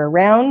camera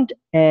around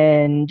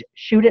and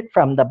shoot it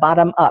from the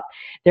bottom up.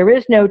 There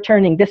is no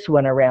turning this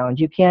one around.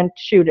 You can't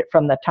shoot it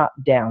from the top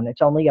down.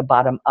 It's only a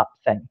bottom up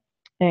thing.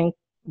 And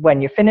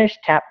when you finish,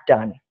 tap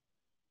done.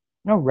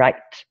 All right.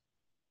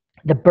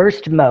 The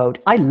burst mode.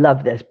 I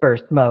love this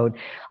burst mode.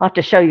 I'll have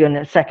to show you in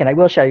a second. I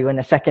will show you in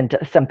a second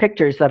some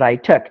pictures that I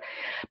took.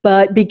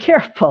 But be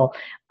careful.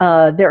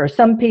 There are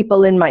some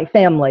people in my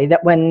family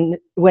that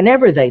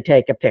whenever they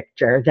take a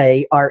picture,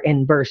 they are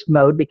in burst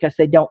mode because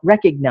they don't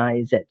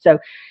recognize it. So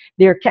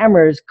their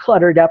camera is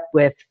cluttered up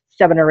with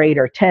 7 or 8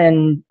 or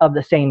 10 of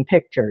the same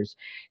pictures.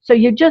 So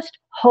you just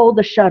hold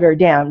the shutter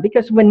down,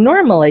 because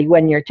normally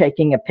when you're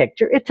taking a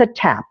picture, it's a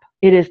tap.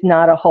 It is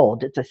not a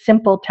hold. It's a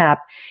simple tap,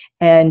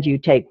 and you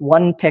take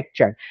one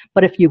picture.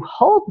 But if you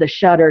hold the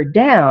shutter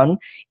down,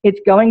 it's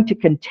going to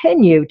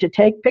continue to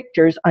take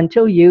pictures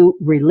until you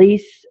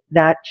release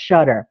that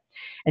shutter.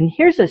 And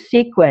here's a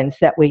sequence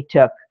that we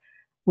took.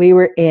 We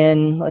were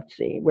in, let's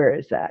see, where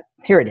is that?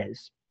 Here it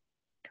is.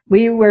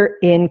 We were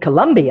in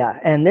Colombia,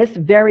 and this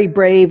very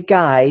brave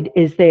guide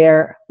is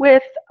there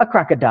with a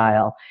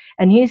crocodile,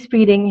 and he's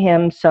feeding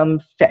him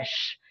some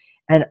fish.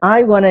 And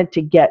I wanted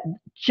to get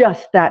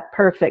just that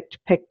perfect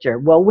picture.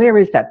 Well, where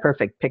is that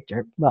perfect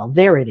picture? Well,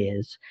 there it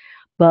is.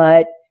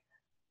 But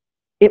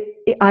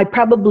I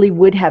probably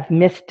would have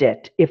missed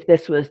it if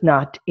this was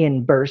not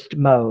in burst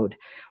mode.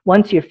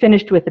 Once you're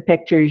finished with the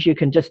pictures, you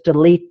can just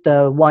delete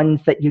the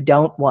ones that you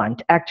don't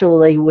want.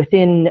 Actually,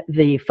 within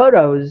the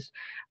Photos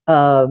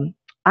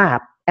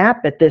app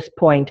at this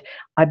point,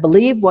 I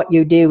believe what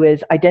you do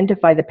is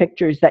identify the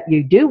pictures that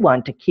you do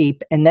want to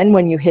keep, and then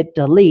when you hit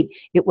delete,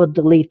 it will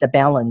delete the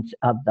balance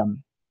of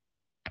them.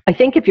 I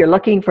think if you're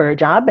looking for a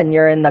job and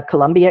you're in the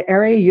Columbia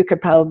area, you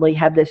could probably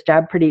have this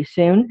job pretty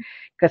soon,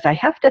 because I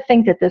have to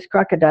think that this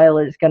crocodile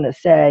is going to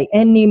say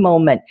any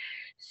moment.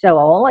 So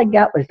all I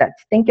got was that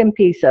stinking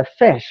piece of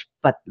fish,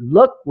 but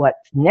look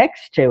what's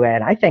next to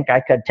it. I think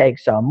I could take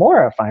some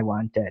more if I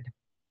wanted.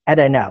 I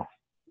don't know.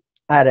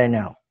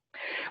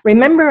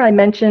 Remember I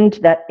mentioned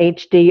that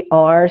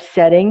HDR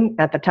setting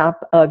at the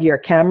top of your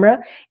camera?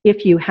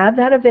 If you have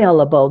that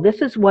available,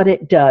 this is what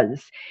it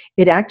does.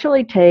 It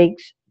actually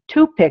takes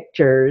 2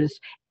 pictures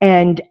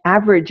and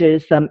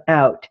averages them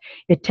out.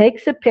 It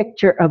takes a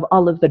picture of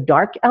all of the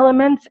dark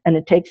elements, and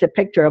it takes a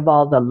picture of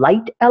all the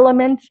light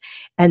elements,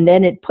 and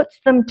then it puts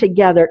them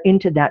together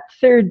into that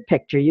 3rd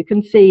picture. You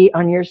can see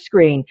on your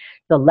screen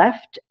the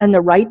left and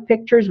the right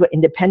pictures were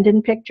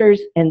independent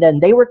pictures, and then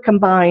they were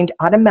combined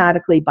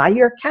automatically by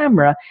your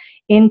camera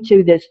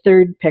into this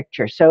 3rd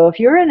picture. So if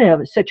you're in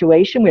a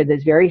situation where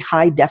there's very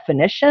high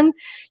definition,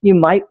 you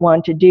might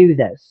want to do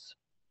this.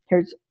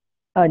 Here's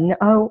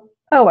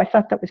Oh, I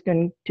thought that was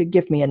going to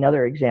give me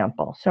another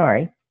example.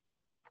 Sorry.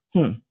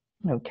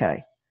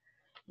 Okay.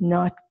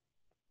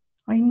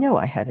 I know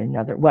I had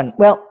another one.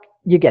 Well,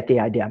 you get the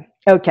idea.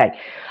 Okay.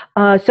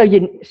 So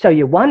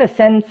you want to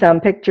send some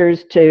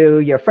pictures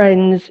to your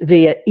friends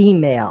via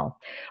email.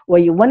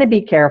 Well, you want to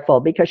be careful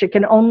because you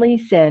can only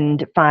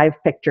send 5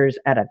 pictures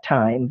at a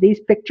time. These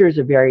pictures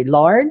are very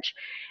large,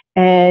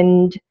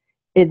 and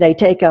they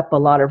take up a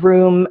lot of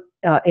room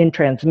in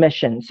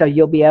transmission. So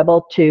you'll be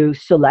able to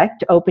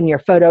open your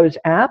Photos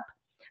app,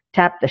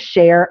 tap the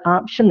share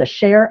option. The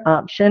share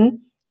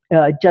option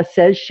just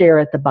says share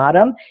at the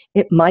bottom.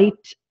 It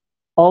might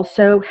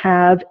also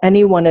have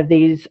any one of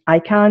these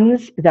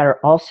icons that are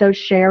also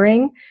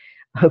sharing.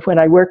 When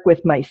I work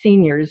with my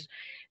seniors,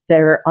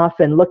 they're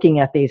often looking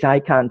at these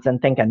icons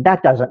and thinking,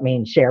 that doesn't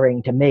mean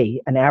sharing to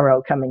me, an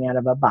arrow coming out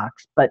of a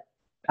box. But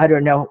I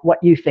don't know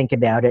what you think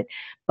about it.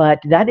 But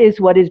that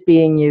is what is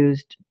being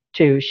used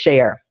to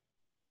share.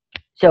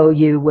 So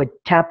you would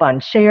tap on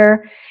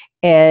share,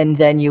 and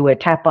then you would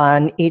tap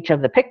on each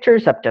of the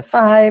pictures up to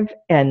 5,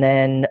 and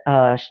then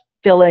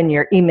fill in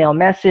your email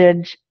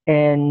message,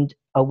 and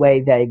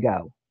away they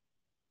go.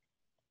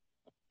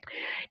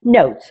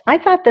 Notes. I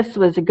thought this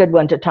was a good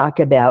one to talk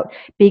about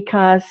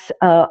because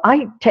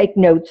I take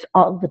notes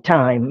all the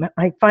time.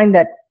 I find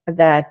that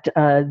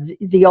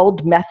the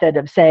old method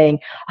of saying,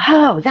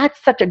 oh,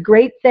 that's such a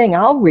great thing,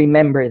 I'll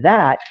remember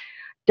that,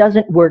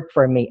 doesn't work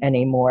for me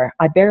anymore.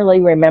 I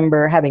barely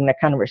remember having the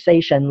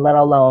conversation, let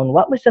alone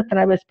what was it that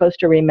I was supposed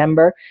to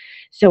remember.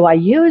 So I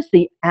use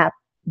the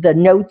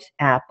Notes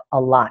app a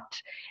lot.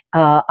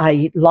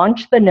 I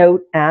launched the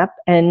Note app,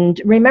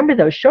 and remember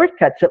those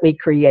shortcuts that we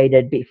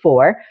created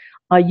before.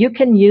 You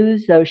can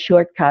use those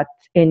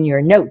shortcuts in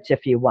your notes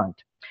if you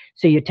want.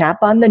 So you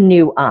tap on the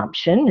New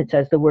option. It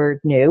says the word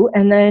New,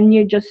 and then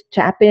you just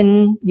tap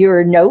in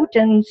your note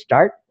and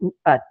start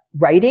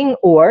writing,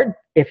 or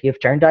if you've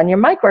turned on your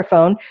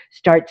microphone,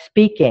 start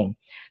speaking.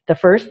 The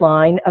first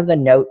line of the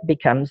note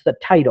becomes the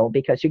title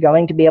because you're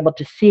going to be able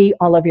to see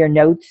all of your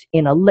notes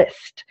in a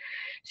list.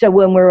 So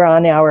when we're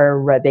on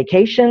our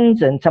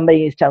vacations and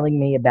somebody is telling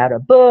me about a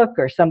book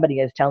or somebody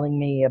is telling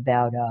me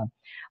about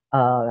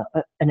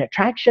an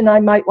attraction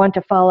I might want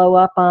to follow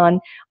up on,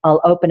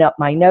 I'll open up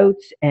my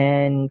notes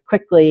and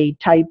quickly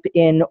type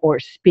in or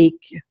speak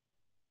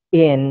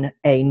in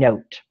a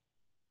note.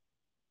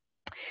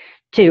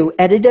 To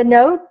edit a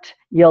note,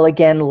 you'll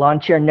again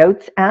launch your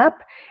Notes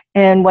app.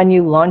 And when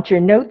you launch your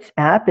Notes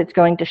app, it's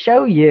going to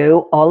show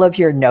you all of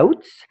your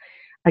notes.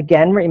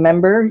 Again,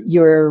 remember,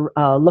 you're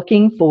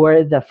looking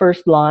for the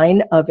first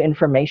line of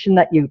information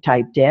that you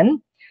typed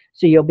in.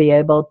 So you'll be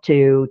able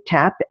to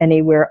tap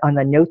anywhere on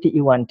the note that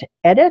you want to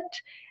edit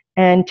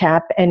and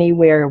tap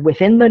anywhere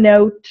within the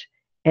note,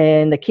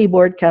 and the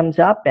keyboard comes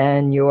up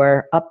and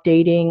you're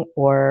updating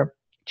or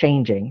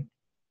changing.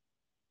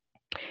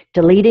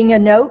 Deleting a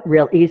note,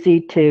 real easy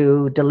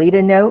to delete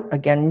a note.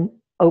 Again,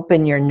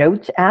 open your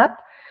Notes app,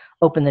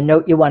 open the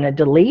note you want to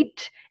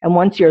delete, and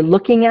once you're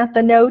looking at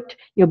the note,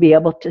 you'll be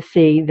able to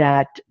see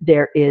that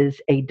there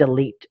is a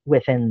delete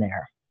within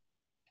there.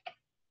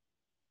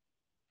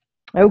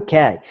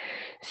 Okay,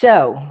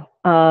 so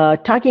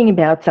talking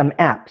about some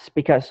apps,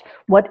 because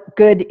what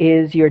good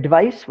is your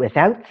device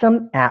without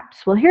some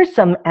apps? Well, here's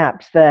some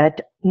apps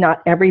that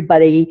not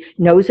everybody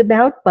knows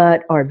about,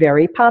 but are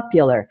very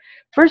popular.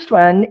 First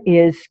one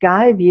is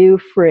Skyview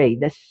Free.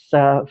 This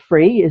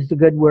free is the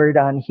good word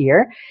on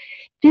here.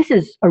 This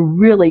is a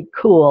really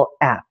cool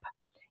app.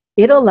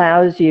 It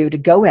allows you to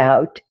go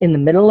out in the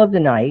middle of the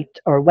night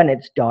or when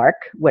it's dark,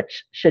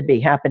 which should be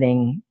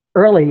happening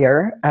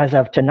earlier as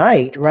of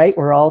tonight, right?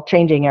 We're all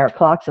changing our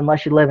clocks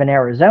unless you live in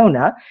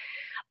Arizona.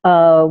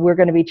 We're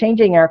going to be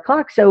changing our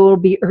clock, so it'll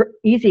be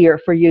easier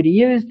for you to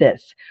use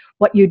this.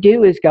 What you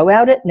do is go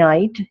out at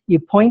night, you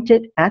point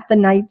it at the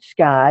night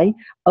sky,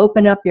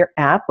 open up your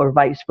app, or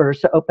vice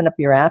versa, open up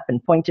your app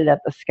and point it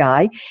at the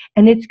sky,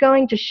 and it's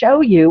going to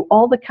show you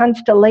all the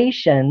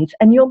constellations,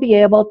 and you'll be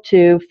able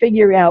to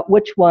figure out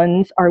which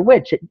ones are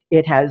which.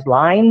 It has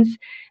lines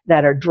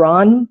that are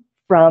drawn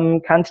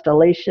from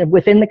constellation,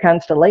 within the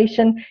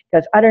constellation,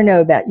 because I don't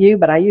know about you,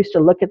 but I used to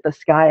look at the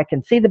sky, I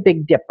can see the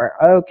Big Dipper.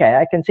 Okay,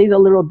 I can see the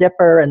Little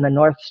Dipper and the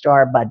North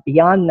Star, but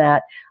beyond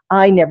that,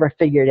 I never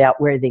figured out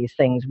where these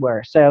things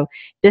were. So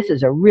this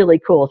is a really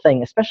cool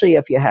thing, especially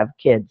if you have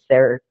kids.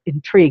 They're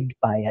intrigued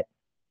by it.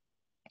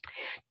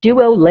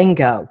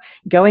 Duolingo.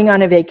 Going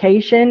on a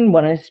vacation,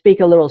 want to speak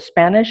a little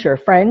Spanish or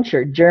French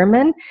or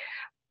German?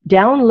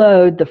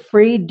 Download the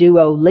free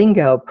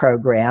Duolingo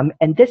program,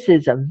 and this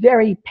is a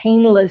very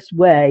painless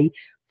way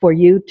for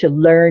you to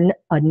learn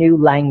a new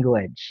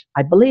language.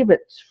 I believe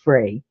it's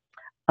free.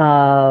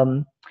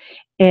 And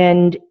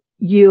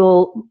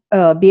you'll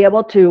be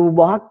able to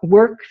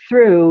work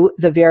through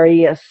the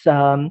various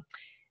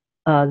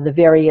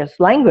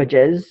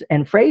languages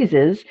and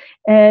phrases,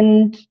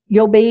 and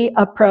you'll be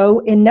a pro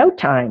in no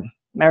time.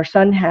 Our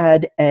son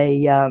had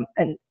a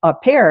au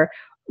pair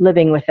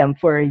living with them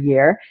for a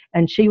year,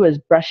 and she was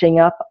brushing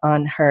up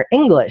on her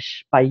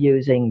English by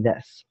using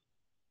this.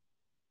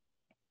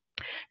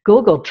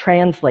 Google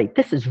Translate.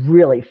 This is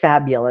really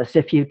fabulous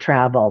if you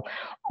travel,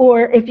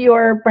 or if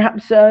you're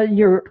perhaps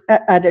you're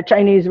at a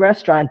Chinese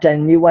restaurant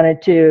and you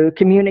wanted to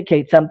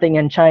communicate something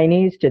in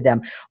Chinese to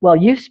them. Well,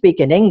 you speak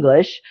in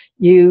English,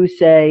 you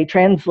say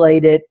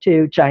translate it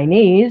to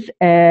Chinese,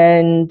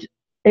 and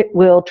it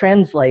will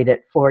translate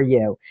it for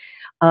you.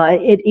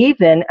 It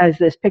even, as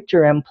this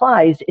picture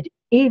implies, it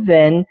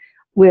even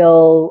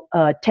will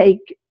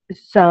take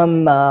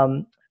some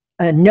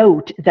a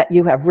note that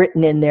you have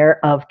written in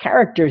there of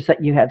characters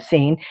that you have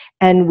seen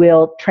and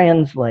will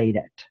translate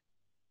it.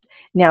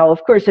 Now,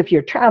 of course, if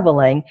you're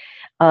traveling,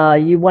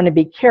 you want to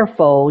be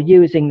careful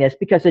using this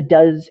because it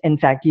does, in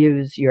fact,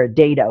 use your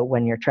data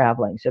when you're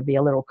traveling. So be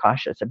a little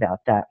cautious about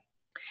that.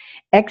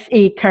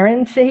 XE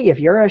Currency, if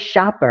you're a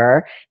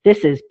shopper,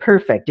 this is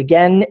perfect.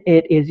 Again,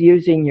 it is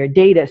using your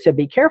data, so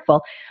be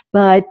careful.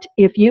 But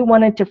if you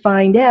wanted to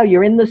find out,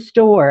 you're in the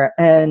store,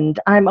 and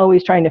I'm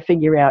always trying to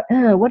figure out,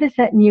 what is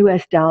that in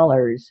US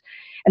dollars?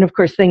 And of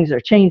course, things are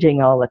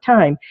changing all the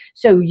time.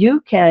 So you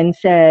can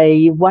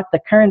say what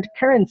the current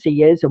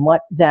currency is and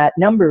what that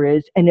number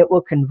is, and it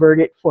will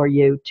convert it for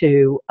you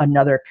to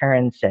another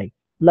currency.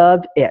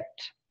 Love it.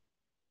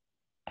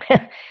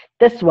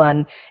 This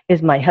one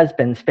is my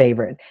husband's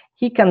favorite.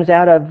 He comes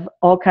out of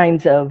all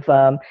kinds of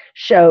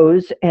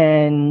shows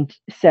and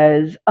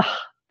says,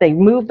 they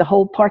moved the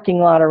whole parking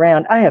lot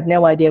around. I have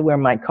no idea where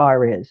my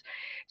car is.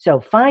 So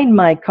Find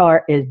My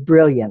Car is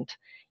brilliant.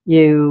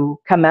 You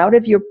come out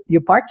of you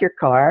park your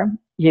car,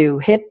 you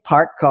hit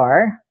Park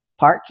Car,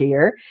 Park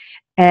Here,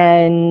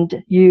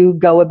 and you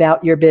go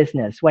about your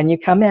business. When you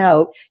come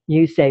out,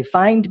 you say,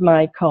 Find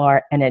My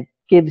Car, and it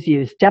gives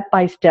you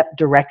step-by-step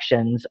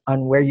directions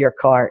on where your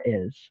car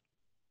is.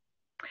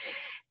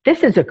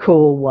 This is a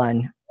cool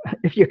one.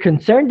 If you're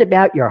concerned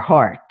about your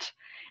heart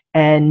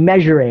and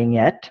measuring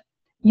it,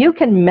 you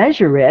can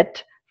measure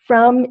it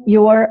from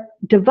your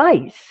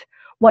device.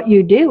 what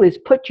you do is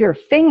put your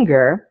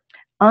finger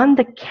on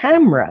the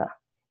camera,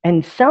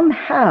 and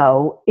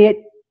somehow it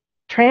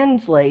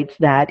translates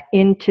that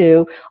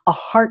into a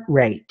heart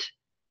rate.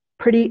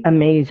 Pretty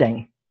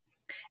amazing.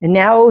 And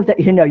now that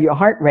you know your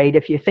heart rate,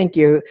 if you think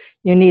you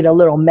need a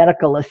little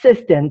medical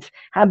assistance,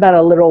 how about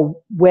a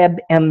little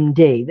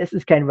WebMD? This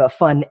is kind of a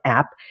fun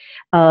app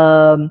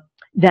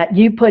that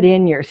you put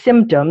in your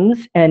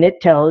symptoms, and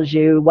it tells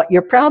you what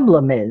your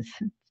problem is.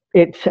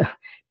 It's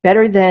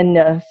better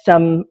than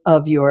some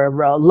of your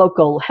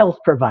local health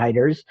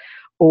providers,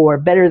 or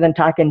better than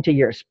talking to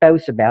your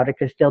spouse about it,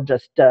 because they'll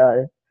just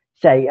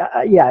say,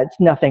 yeah, it's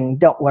nothing,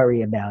 don't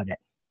worry about it.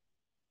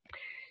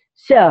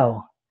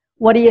 So,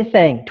 what do you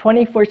think?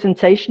 24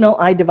 sensational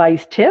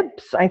iDevice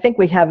tips? I think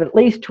we have at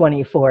least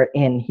 24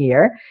 in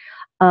here.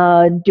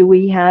 Do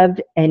we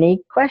have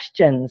any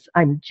questions?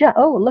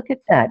 Oh, look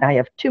at that. I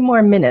have 2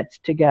 more minutes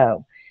to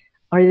go.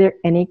 Are there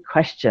any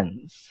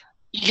questions?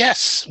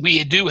 Yes,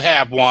 we do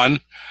have one.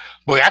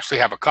 We actually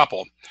have a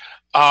couple.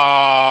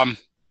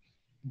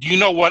 Do you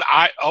know what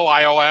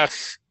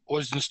iOS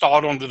was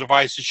installed on the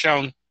devices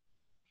shown?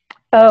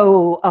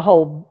 Oh, a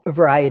whole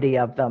variety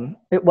of them.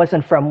 It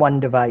wasn't from one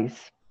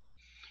device.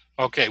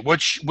 Okay,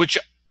 which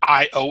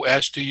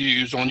iOS do you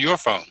use on your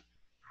phone?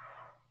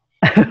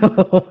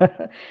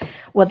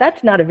 Well,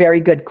 that's not a very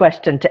good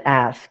question to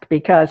ask,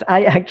 because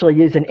I actually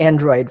use an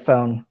Android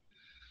phone.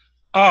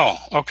 Oh,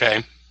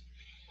 okay.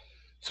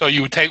 So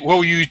you would take, what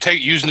were you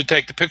using to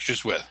take the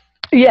pictures with?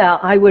 Yeah,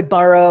 I would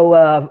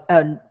borrow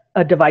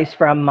a device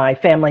from my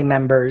family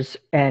members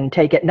and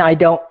take it. And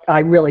I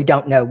really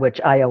don't know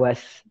which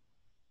iOS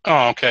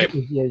it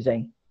was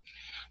using.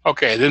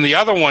 Okay, then the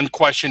other one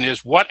question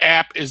is, what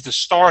app is the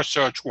Star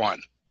Search one?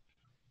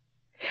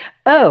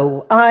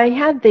 Oh, I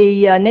had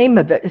the name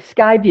of it,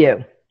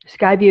 Skyview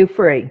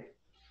free.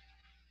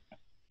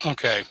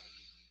 Okay.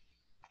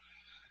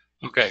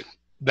 Okay,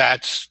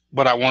 that's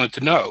what I wanted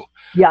to know.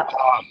 Yeah,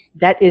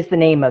 that is the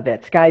name of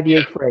it,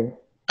 Skyview free.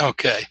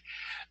 Okay.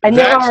 And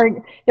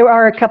there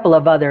are a couple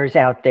of others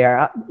out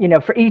there. You know,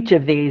 for each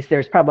of these,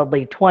 there's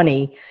probably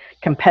 20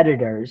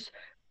 competitors.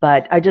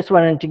 But I just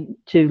wanted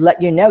to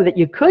let you know that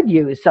you could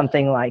use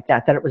something like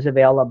that, that it was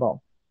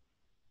available.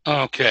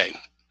 Okay.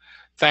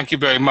 Thank you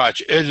very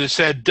much. As I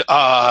said,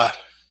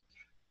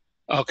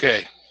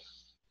 okay.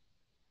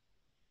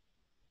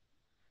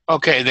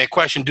 Okay, the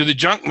question, do the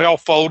junk mail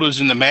folders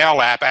in the Mail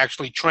app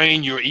actually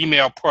train your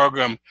email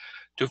program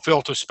to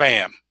filter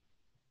spam?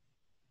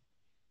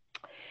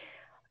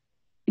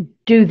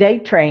 Do they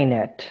train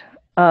it?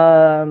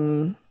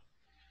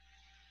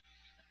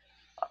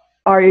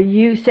 Are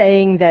you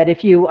saying that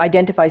if you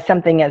identify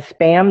something as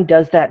spam,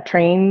 does that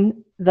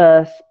train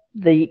the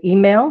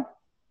email?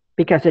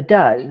 Because it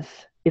does,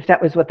 if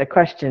that was what the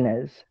question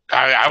is.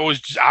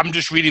 I'm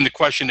just reading the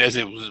question as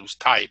it was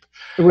typed.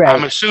 Right.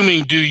 I'm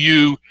assuming,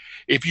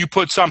 if you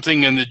put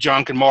something in the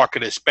junk and mark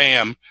it as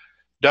spam,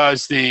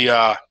 does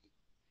the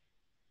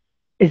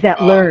is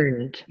that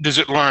learned? Does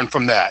it learn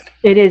from that?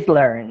 It is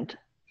learned.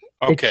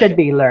 Okay. It should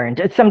be learned.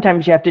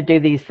 Sometimes you have to do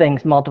these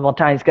things multiple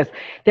times, because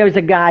there was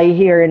a guy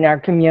here in our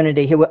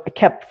community who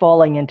kept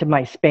falling into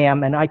my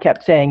spam, and I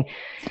kept saying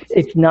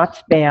it's not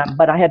spam,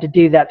 but I had to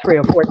do that 3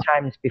 or 4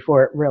 times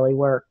before it really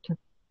worked.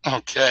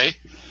 Okay.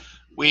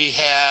 We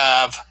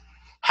have,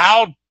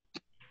 how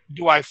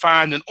do I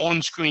find an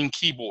on-screen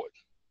keyboard?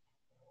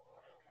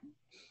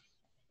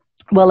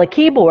 Well, a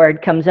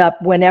keyboard comes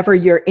up whenever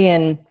you're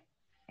in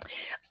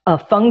a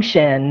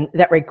function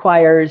that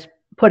requires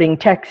putting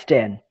text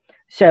in.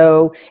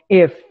 So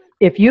if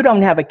you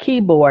don't have a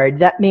keyboard,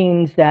 that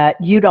means that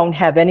you don't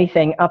have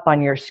anything up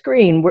on your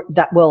screen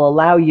that will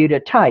allow you to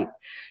type.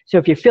 So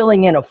if you're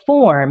filling in a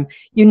form,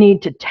 you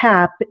need to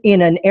tap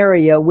in an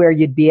area where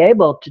you'd be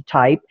able to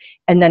type,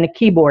 and then a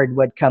keyboard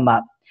would come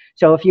up.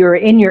 So if you're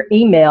in your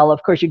email,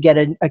 of course, you get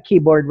a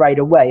keyboard right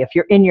away. If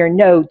you're in your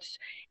notes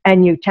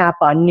and you tap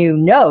on new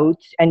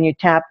notes and you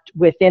tapped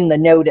within the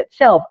note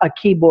itself, a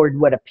keyboard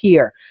would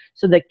appear.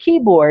 So the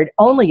keyboard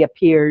only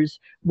appears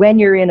when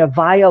you're in a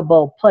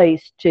viable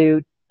place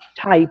to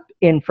type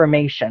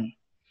information.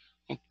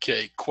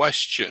 Okay,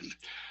 question.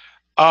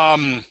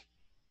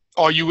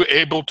 Are you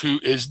able to,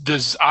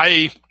 does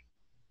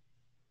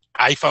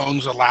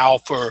iPhones allow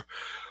for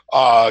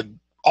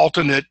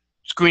alternate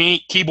screen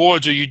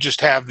keyboards, or you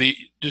just have the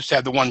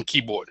one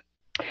keyboard?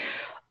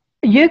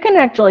 You can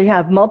actually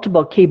have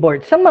multiple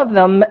keyboards. Some of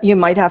them you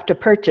might have to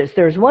purchase.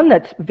 There's one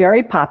that's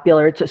very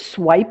popular. It's a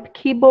swipe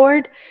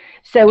keyboard.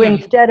 So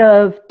instead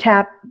of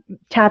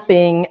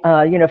tapping,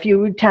 if you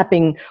were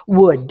tapping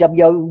wood,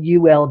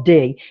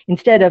 W-U-L-D,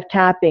 instead of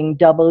tapping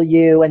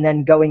W and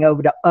then going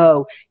over to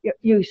O,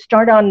 you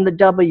start on the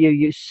W,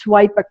 you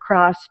swipe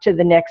across to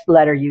the next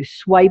letter, you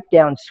swipe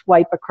down,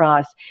 swipe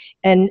across,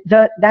 and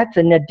that's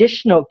an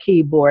additional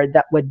keyboard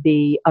that would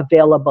be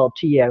available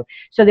to you.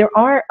 So there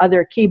are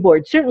other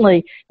keyboards.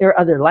 Certainly there are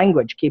other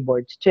language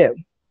keyboards too.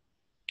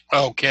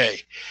 Okay.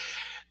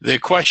 The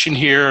question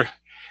here,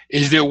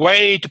 is there a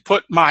way to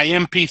put my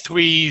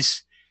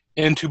MP3s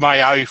into my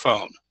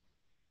iPhone?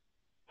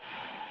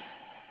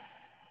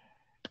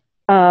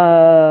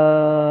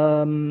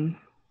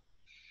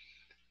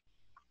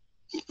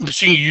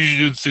 So you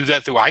usually do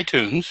that through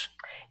iTunes.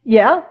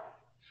 Yeah.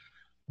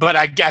 But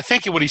I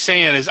think what he's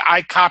saying is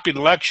I copied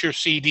lecture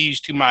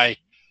CDs to my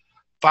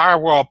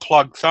firewall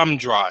plug thumb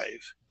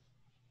drive.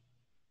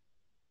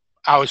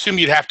 I would assume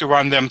you'd have to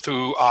run them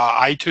through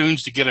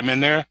iTunes to get them in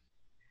there.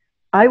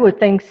 I would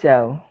think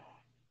so.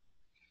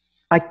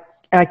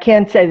 I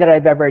can't say that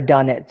I've ever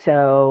done it,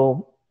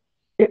 so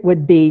it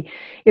would be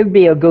a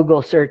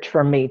Google search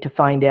for me to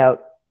find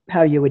out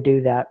how you would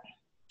do that.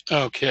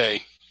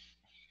 Okay.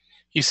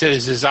 He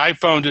says his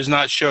iPhone does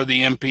not show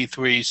the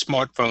MP3,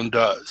 smartphone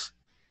does.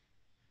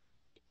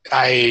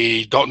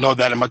 I don't know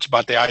that much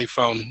about the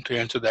iPhone to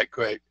answer that,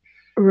 Greg.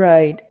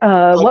 Right.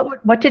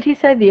 What did he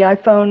say? The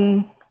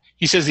iPhone?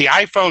 He says the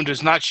iPhone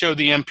does not show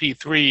the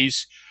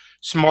MP3s,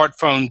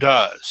 smartphone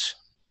does.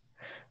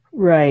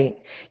 Right.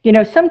 You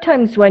know,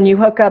 sometimes when you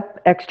hook up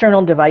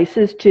external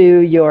devices to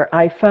your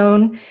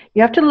iPhone,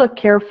 you have to look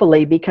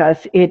carefully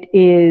because it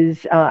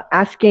is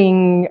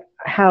asking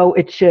how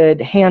it should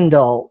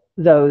handle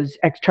those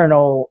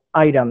external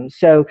items.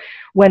 So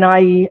when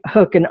I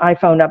hook an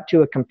iPhone up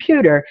to a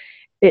computer,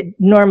 it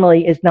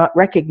normally is not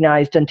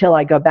recognized until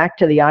I go back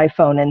to the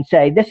iPhone and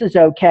say, this is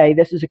okay,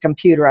 this is a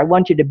computer. I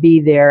want you to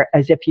be there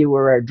as if you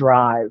were a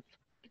drive.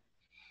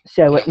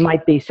 So it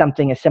might be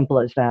something as simple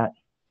as that.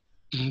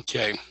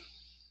 Okay.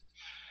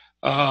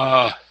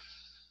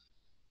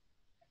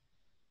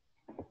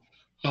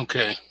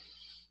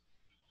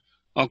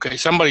 Okay,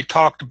 somebody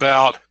talked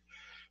about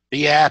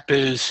the app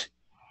is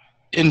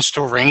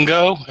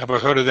Instaringo. Ever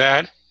heard of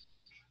that?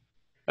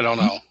 I don't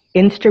know.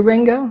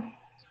 Instaringo?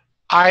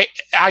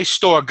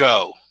 iStore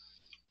Go.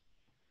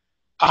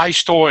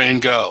 iStore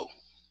and Go.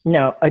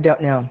 No, I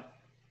don't know.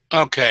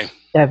 Okay.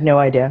 I have no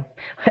idea.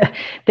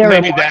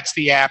 Maybe that's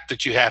the app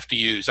that you have to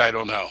use. I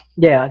don't know.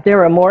 Yeah,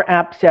 there are more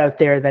apps out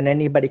there than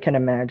anybody can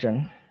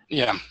imagine.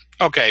 Yeah.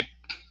 Okay.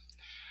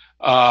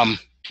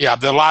 Yeah,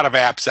 there are a lot of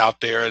apps out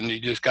there, and you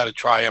just got to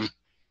try them.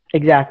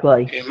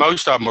 Exactly. And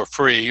most of them are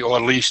free, or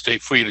at least they're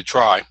free to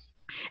try.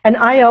 And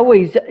I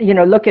always,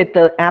 look at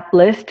the app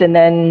list and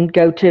then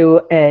go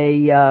to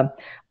a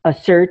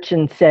search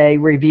and say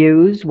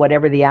reviews,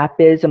 whatever the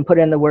app is, and put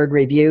in the word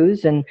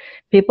reviews. And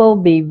people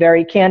be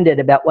very candid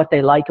about what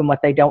they like and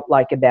what they don't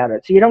like about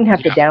it. So you don't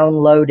have to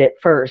download it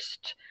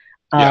first.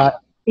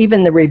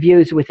 Even the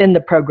reviews within the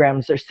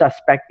programs are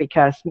suspect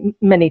because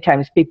many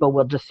times people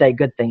will just say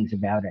good things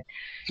about it.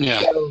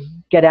 Yeah. So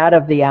get out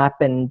of the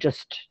app and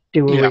just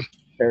do a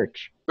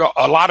research. Well,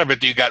 a lot of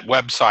it, you got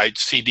websites,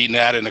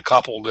 CDNet, and a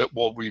couple that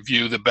will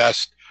review the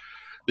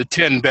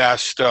 10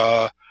 best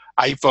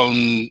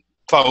iPhone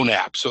phone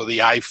apps, or the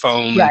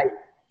iPhone,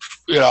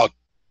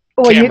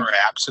 camera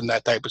apps and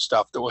that type of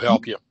stuff that will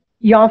help you.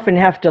 You often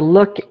have to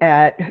look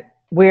at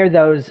where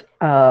those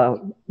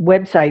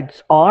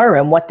websites are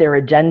and what their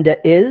agenda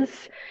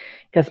is,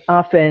 because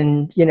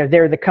often,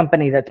 they're the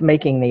company that's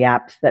making the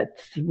apps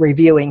that's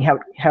reviewing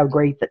how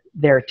great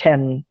their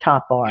 10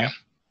 top are.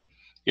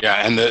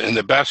 Yeah, and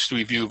the best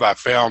reviews I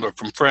found are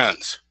from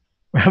friends.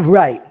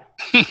 Right.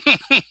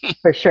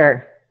 For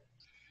sure.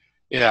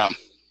 Yeah.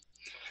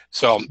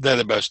 So they're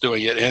the best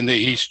doing it. And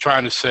he's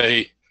trying to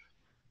say,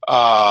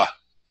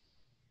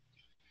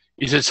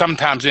 he said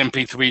sometimes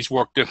MP3s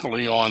work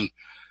differently on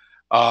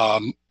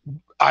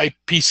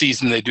PCs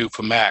than they do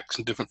for Macs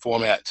in different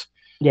formats.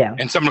 Yeah.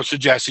 And someone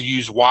suggested you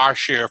use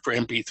WireShare for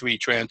MP3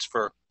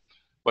 transfer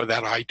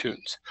without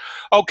iTunes.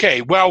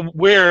 Okay, well,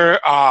 we're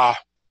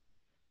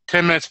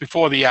 10 minutes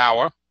before the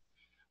hour.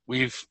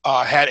 We've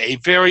had a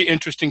very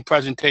interesting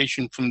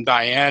presentation from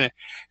Diane,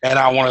 and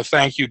I want to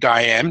thank you,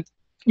 Diane.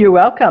 You're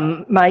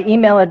welcome. My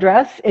email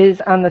address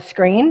is on the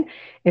screen.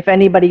 If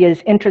anybody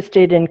is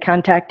interested in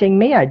contacting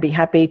me, I'd be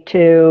happy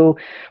to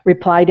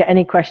reply to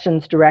any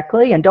questions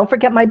directly. And don't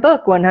forget my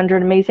book,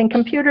 100 Amazing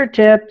Computer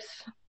Tips.